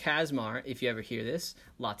 Dr. Kazmar, if you ever hear this,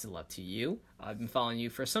 lots of love to you. I've been following you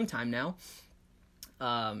for some time now.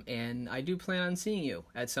 And I do plan on seeing you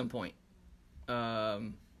at some point.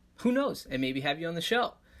 Who knows? And maybe have you on the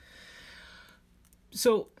show.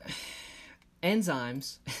 So,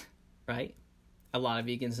 enzymes, right? A lot of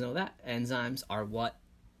vegans know that. Enzymes are what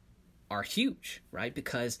are huge, right?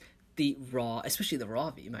 Because the raw, especially the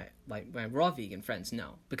raw vegan, my raw vegan friends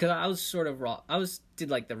know. Because I was sort of raw. Did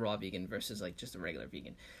like the raw vegan versus like just a regular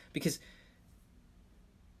vegan. Because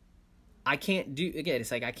I can't do, again,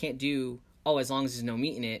 it's like I can't do, as long as there's no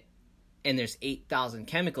meat in it and there's 8,000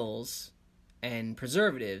 chemicals and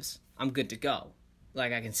preservatives, I'm good to go.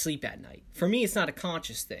 Like, I can sleep at night. For me, it's not a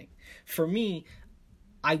conscious thing. For me,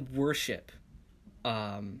 I worship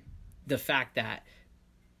the fact that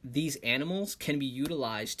these animals can be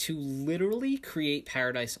utilized to literally create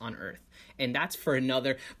paradise on Earth. And that's for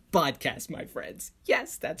another podcast, my friends.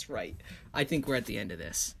 Yes, that's right. I think we're at the end of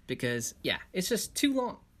this because, yeah, it's just too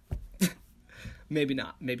long. Maybe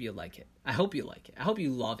not. Maybe you'll like it. I hope you like it. I hope you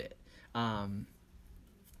love it.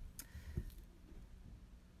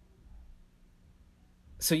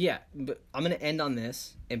 So yeah, but I'm going to end on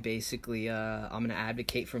this, and basically I'm going to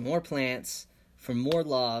advocate for more plants, for more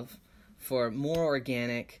love, for more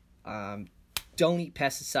organic. Don't eat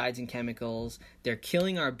pesticides and chemicals. They're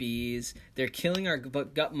killing our bees. They're killing our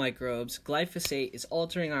gut microbes. Glyphosate is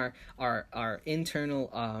altering our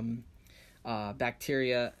internal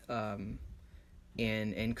bacteria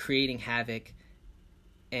and creating havoc.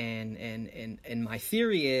 And my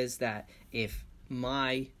theory is that if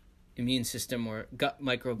my immune system or gut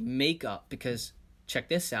microbe makeup, because check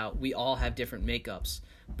this out, we all have different makeups,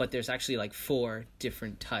 but there's actually like 4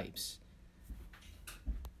 different types.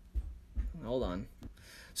 Hold on.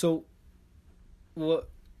 So what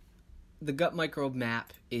the gut microbe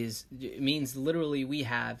map is, it means literally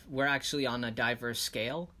we're actually on a diverse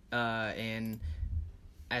scale, and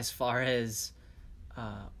as far as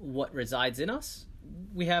what resides in us,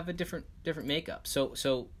 we have a different makeup.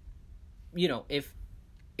 So you know, if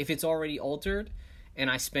it's already altered and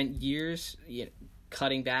I spent years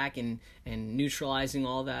cutting back and neutralizing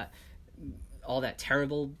all that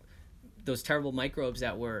those terrible microbes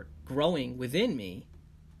that were growing within me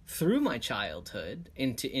through my childhood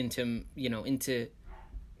into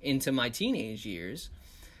my teenage years,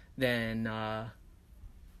 then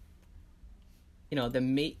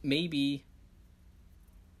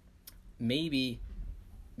maybe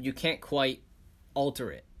you can't quite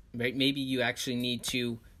alter it, right? Maybe you actually need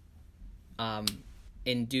to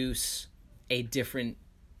induce a different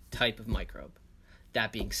type of microbe.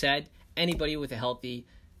 That being said, anybody with a healthy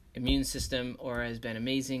immune system or has been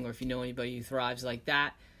amazing, or if you know anybody who thrives like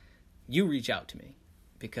that, you reach out to me,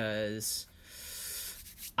 because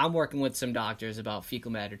I'm working with some doctors about fecal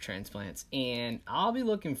matter transplants, and I'll be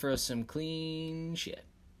looking for some clean shit.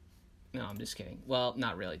 No, I'm just kidding. Well,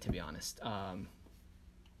 not really, to be honest.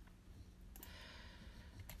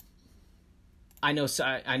 I know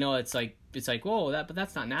it's like whoa, but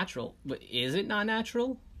that's not natural. But is it not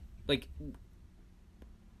natural? Like,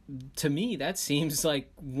 to me, that seems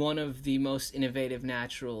like one of the most innovative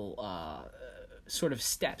natural sort of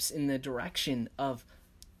steps in the direction of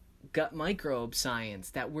gut microbe science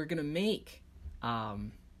that we're gonna make,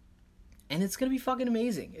 and it's gonna be fucking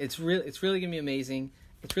amazing. It's really gonna be amazing.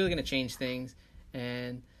 It's really gonna change things,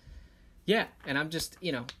 and yeah. And I'm just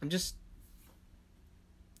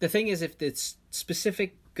the thing is, if it's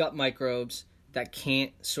specific gut microbes that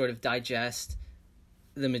can't sort of digest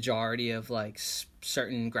the majority of like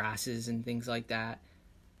certain grasses and things like that,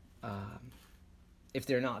 if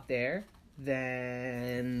they're not there,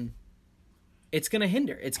 then it's going to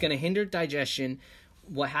hinder digestion.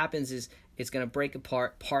 What happens is it's going to break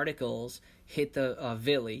apart, particles hit the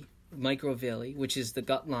villi, microvilli, which is the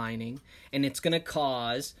gut lining, and it's going to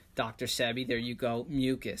cause, Dr. Sebi, there you go,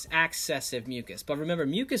 mucus, excessive mucus. But remember,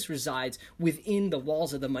 mucus resides within the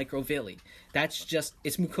walls of the microvilli. That's just,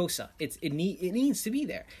 it's mucosa. It needs to be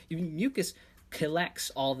there. Mucus collects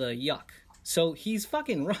all the yuck. So he's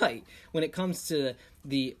fucking right when it comes to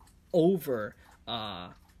the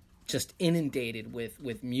just inundated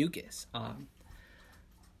with mucus.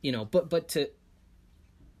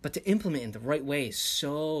 But to implement in the right way is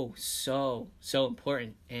so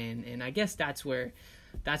important, and I guess that's where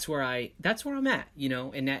I'm at,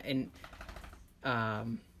 and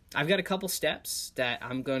I've got a couple steps that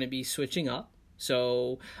I'm going to be switching up.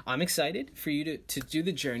 So I'm excited for you to do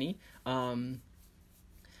the journey.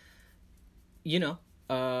 You know,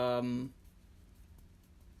 I'm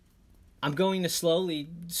going to slowly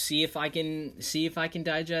see if I can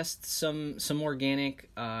digest some organic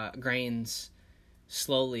grains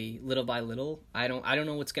slowly, little by little. I don't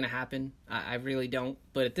know what's going to happen. I really don't.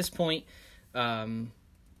 But at this point, after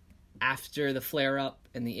the flare up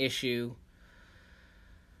and the issue,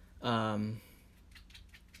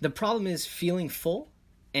 the problem is feeling full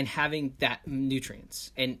and having that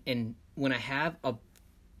nutrients. And when I have a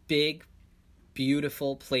big,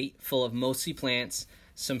 beautiful plate full of mostly plants,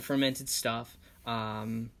 some fermented stuff,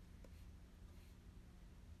 and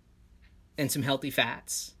some healthy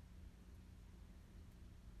fats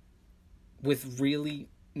with really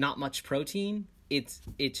not much protein, it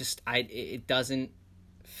doesn't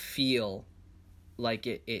feel like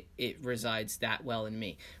it resides that well in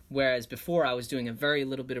me. Whereas before I was doing a very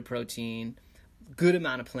little bit of protein, good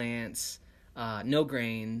amount of plants, no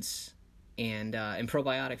grains, and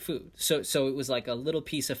probiotic food. So it was like a little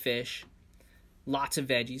piece of fish, lots of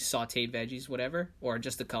veggies, sauteed veggies, whatever, or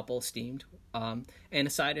just a couple steamed, and a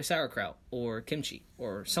side of sauerkraut or kimchi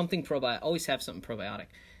or something probiotic. Always have something probiotic,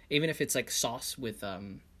 even if it's like sauce with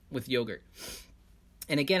yogurt.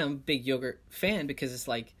 And again, I'm a big yogurt fan because it's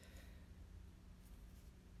like,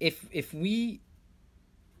 if we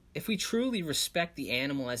truly respect the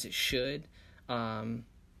animal as it should, you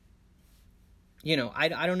know,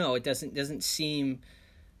 I don't know, it doesn't seem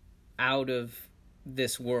out of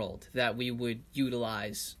this world that we would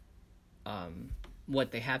utilize what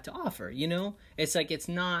they have to offer. You know, it's like it's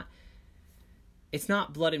not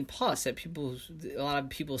blood and pus that a lot of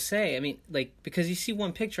people say. I mean, like, because you see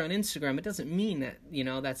one picture on Instagram, it doesn't mean that, you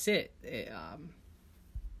know, that's it.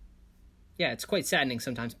 Yeah, it's quite saddening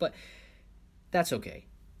sometimes, but that's okay.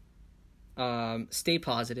 Stay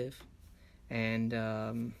positive,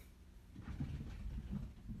 and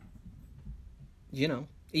you know,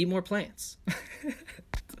 eat more plants.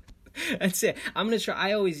 That's it.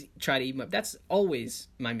 I always try to eat more. That's always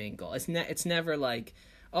my main goal. It's never like,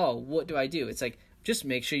 oh, what do I do? It's like, just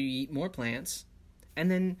make sure you eat more plants, and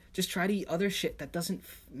then just try to eat other shit that doesn't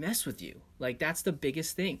mess with you. Like, that's the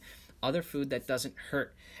biggest thing. Other food that doesn't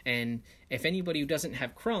hurt. And if anybody who doesn't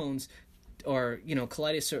have Crohn's or, you know,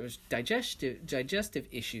 colitis or digestive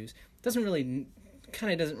issues doesn't really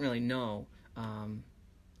know,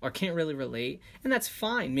 or can't really relate, and that's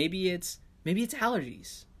fine. Maybe it's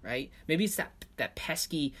allergies, right? Maybe it's that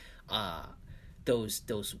pesky, those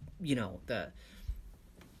you know, the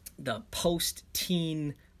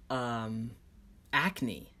post-teen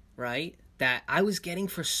acne, right? That I was getting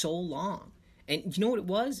for so long. And you know what it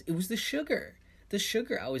was? It was the sugar. The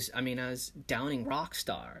sugar. I was downing rock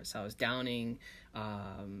stars. I was downing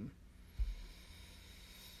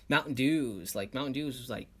Mountain Dews. Like, Mountain Dews was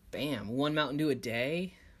like, bam, 1 Mountain Dew a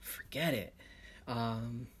day. Forget it.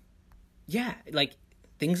 Yeah, like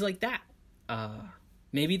things like that.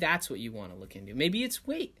 Maybe that's what you want to look into. Maybe it's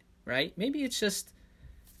weight, right? Maybe it's just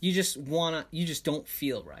you just don't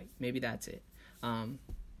feel right. Maybe that's it. I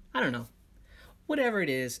don't know. Whatever it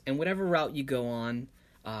is, and whatever route you go on,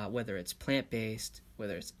 whether it's plant-based,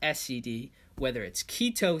 whether it's SCD, whether it's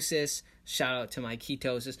ketosis, shout out to my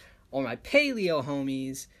ketosis, or my paleo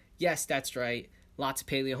homies. Yes, that's right. Lots of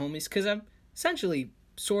paleo homies, because I'm essentially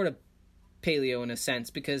sort of paleo in a sense,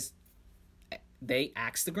 because they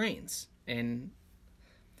axe the grains. And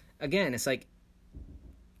again, it's like,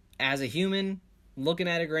 as a human, looking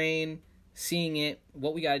at a grain, seeing it,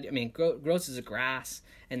 what we got to do. I mean, grows as a grass,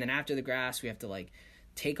 and then after the grass, we have to like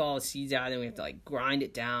take all the seeds out, and we have to like grind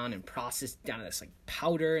it down and process it down to this like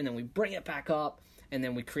powder, and then we bring it back up, and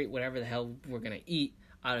then we create whatever the hell we're gonna eat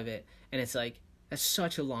out of it. And it's like, that's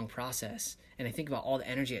such a long process, and I think about all the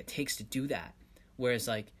energy it takes to do that. Whereas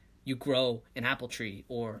like, you grow an apple tree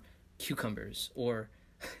or cucumbers or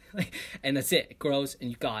like, and that's it. It grows and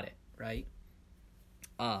you got it, right?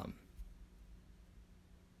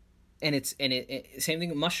 And it same thing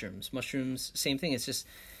with mushrooms. Mushrooms, same thing. It's just,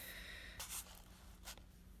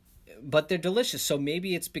 but they're delicious. So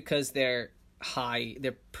maybe it's because they're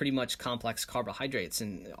pretty much complex carbohydrates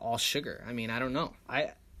and all sugar. I mean, I don't know.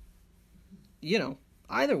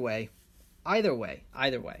 Either way.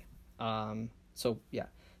 So yeah.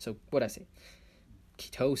 So what'd I say?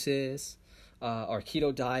 Ketosis, or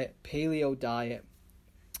keto diet, paleo diet,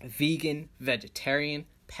 vegan, vegetarian,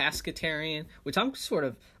 pescatarian, which I'm sort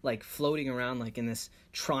of like floating around like in this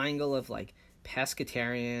triangle of like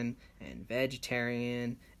pescatarian and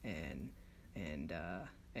vegetarian and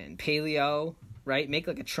paleo, right? Make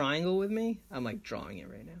like a triangle with me. I'm like drawing it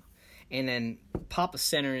right now. and then pop a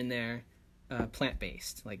center in there,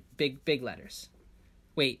 plant-based, like big letters.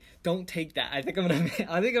 Wait, don't take that. I think I'm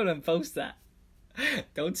gonna post that.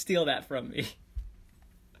 Don't steal that from me.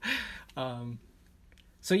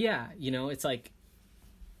 So yeah, it's like,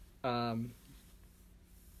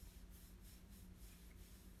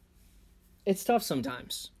 it's tough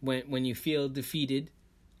sometimes when you feel defeated,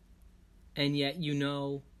 and yet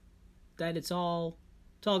that it's all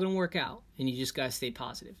gonna work out, and you just gotta stay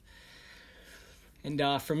positive. And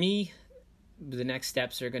for me, the next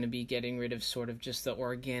steps are going to be getting rid of sort of just the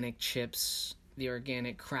organic chips, the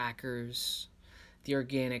organic crackers, the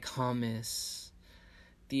organic hummus,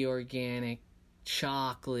 the organic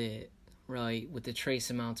chocolate, right, with the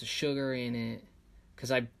trace amounts of sugar in it.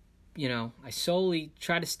 Because I solely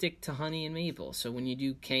try to stick to honey and maple. So when you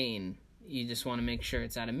do cane, you just want to make sure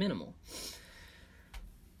it's at a minimal.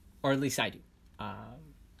 Or at least I do.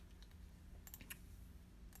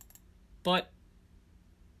 But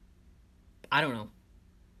I don't know.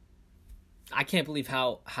 I can't believe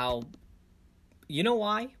how you know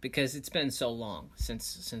why? Because it's been so long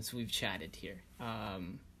since we've chatted here.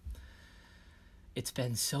 It's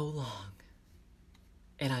been so long,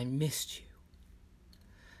 and I missed you.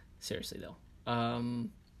 Seriously though,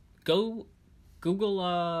 go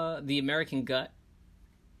Google the American Gut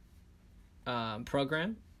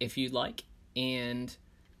program if you'd like, and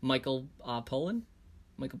Michael Pollan,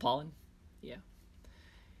 yeah.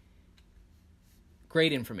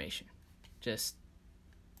 Great information. Just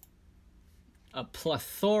a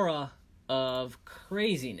plethora of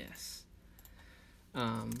craziness.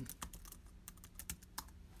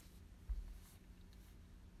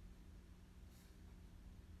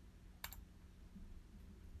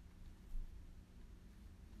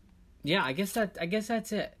 Yeah, I guess that's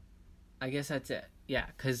it. Yeah,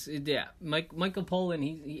 because Michael Pollan,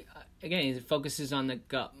 he focuses on the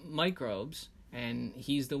gut microbes, and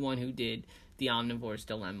he's the one who did The Omnivore's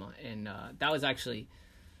Dilemma, and that was actually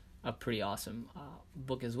a pretty awesome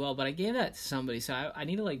book as well. But I gave that to somebody, so I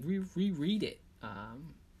need to like reread it.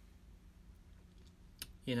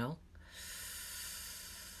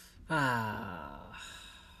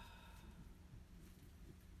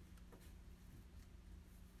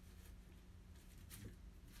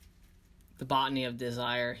 The Botany of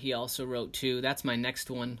Desire, he also wrote too. That's my next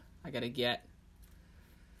one I gotta get.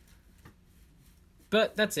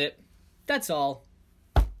 But that's it. That's all.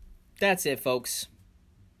 That's it, folks.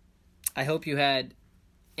 I hope you had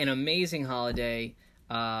an amazing holiday,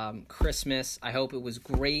 Christmas. I hope it was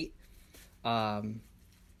great.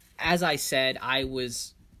 As I said, I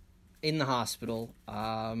was in the hospital.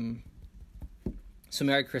 So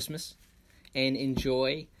Merry Christmas, and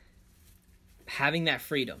enjoy having that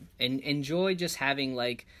freedom, and enjoy just having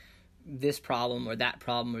like this problem or that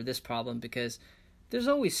problem or this problem, because there's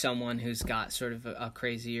always someone who's got sort of a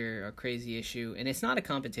crazy issue, and it's not a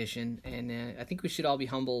competition. And I think we should all be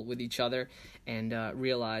humble with each other and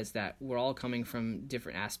realize that we're all coming from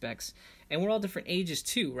different aspects, and we're all different ages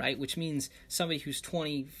too, right? Which means somebody who's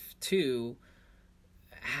 22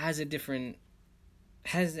 has a different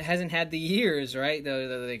hasn't had the years, right?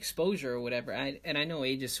 The exposure or whatever. And I know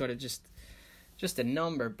age is sort of just a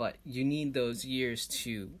number, but you need those years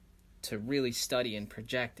to really study and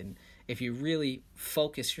project. And if you really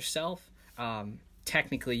focus yourself,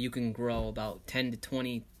 technically you can grow about 10 to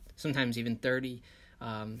 20, sometimes even 30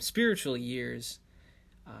 spiritual years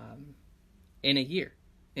in a year,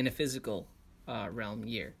 in a physical realm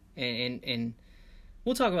year. And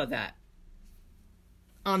we'll talk about that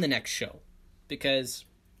on the next show, because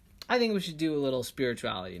I think we should do a little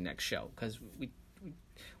spirituality next show, because we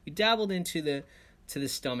dabbled into the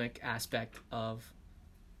stomach aspect of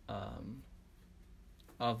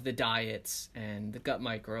the diets and the gut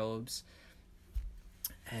microbes,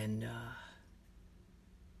 and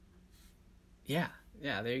yeah,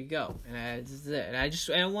 there you go. And this is it.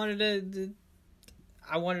 And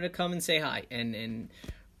I wanted to come and say hi and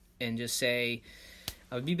just say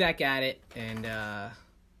I would be back at it, and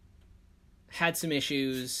had some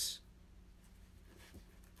issues,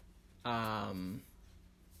 but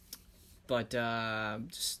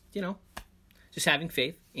just having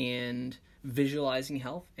faith and visualizing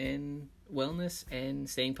health and wellness and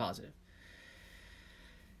staying positive.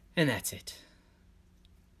 And that's it.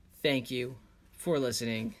 Thank you for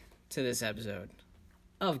listening to this episode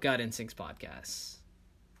of Gut Instincts Podcast.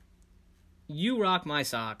 You rock my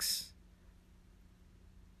socks,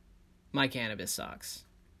 my cannabis socks.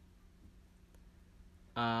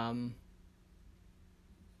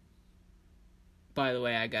 By the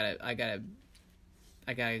way, I gotta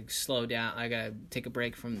slow down. I gotta take a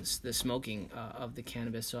break from the smoking of the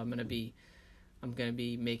cannabis, so I'm gonna be I'm gonna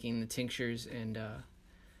be making the tinctures and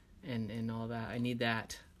all that. I need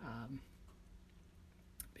that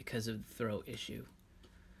because of the throat issue.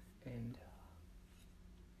 And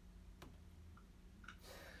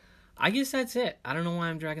I guess that's it. I don't know why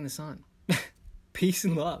I'm dragging this on. Peace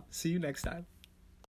and love. See you next time.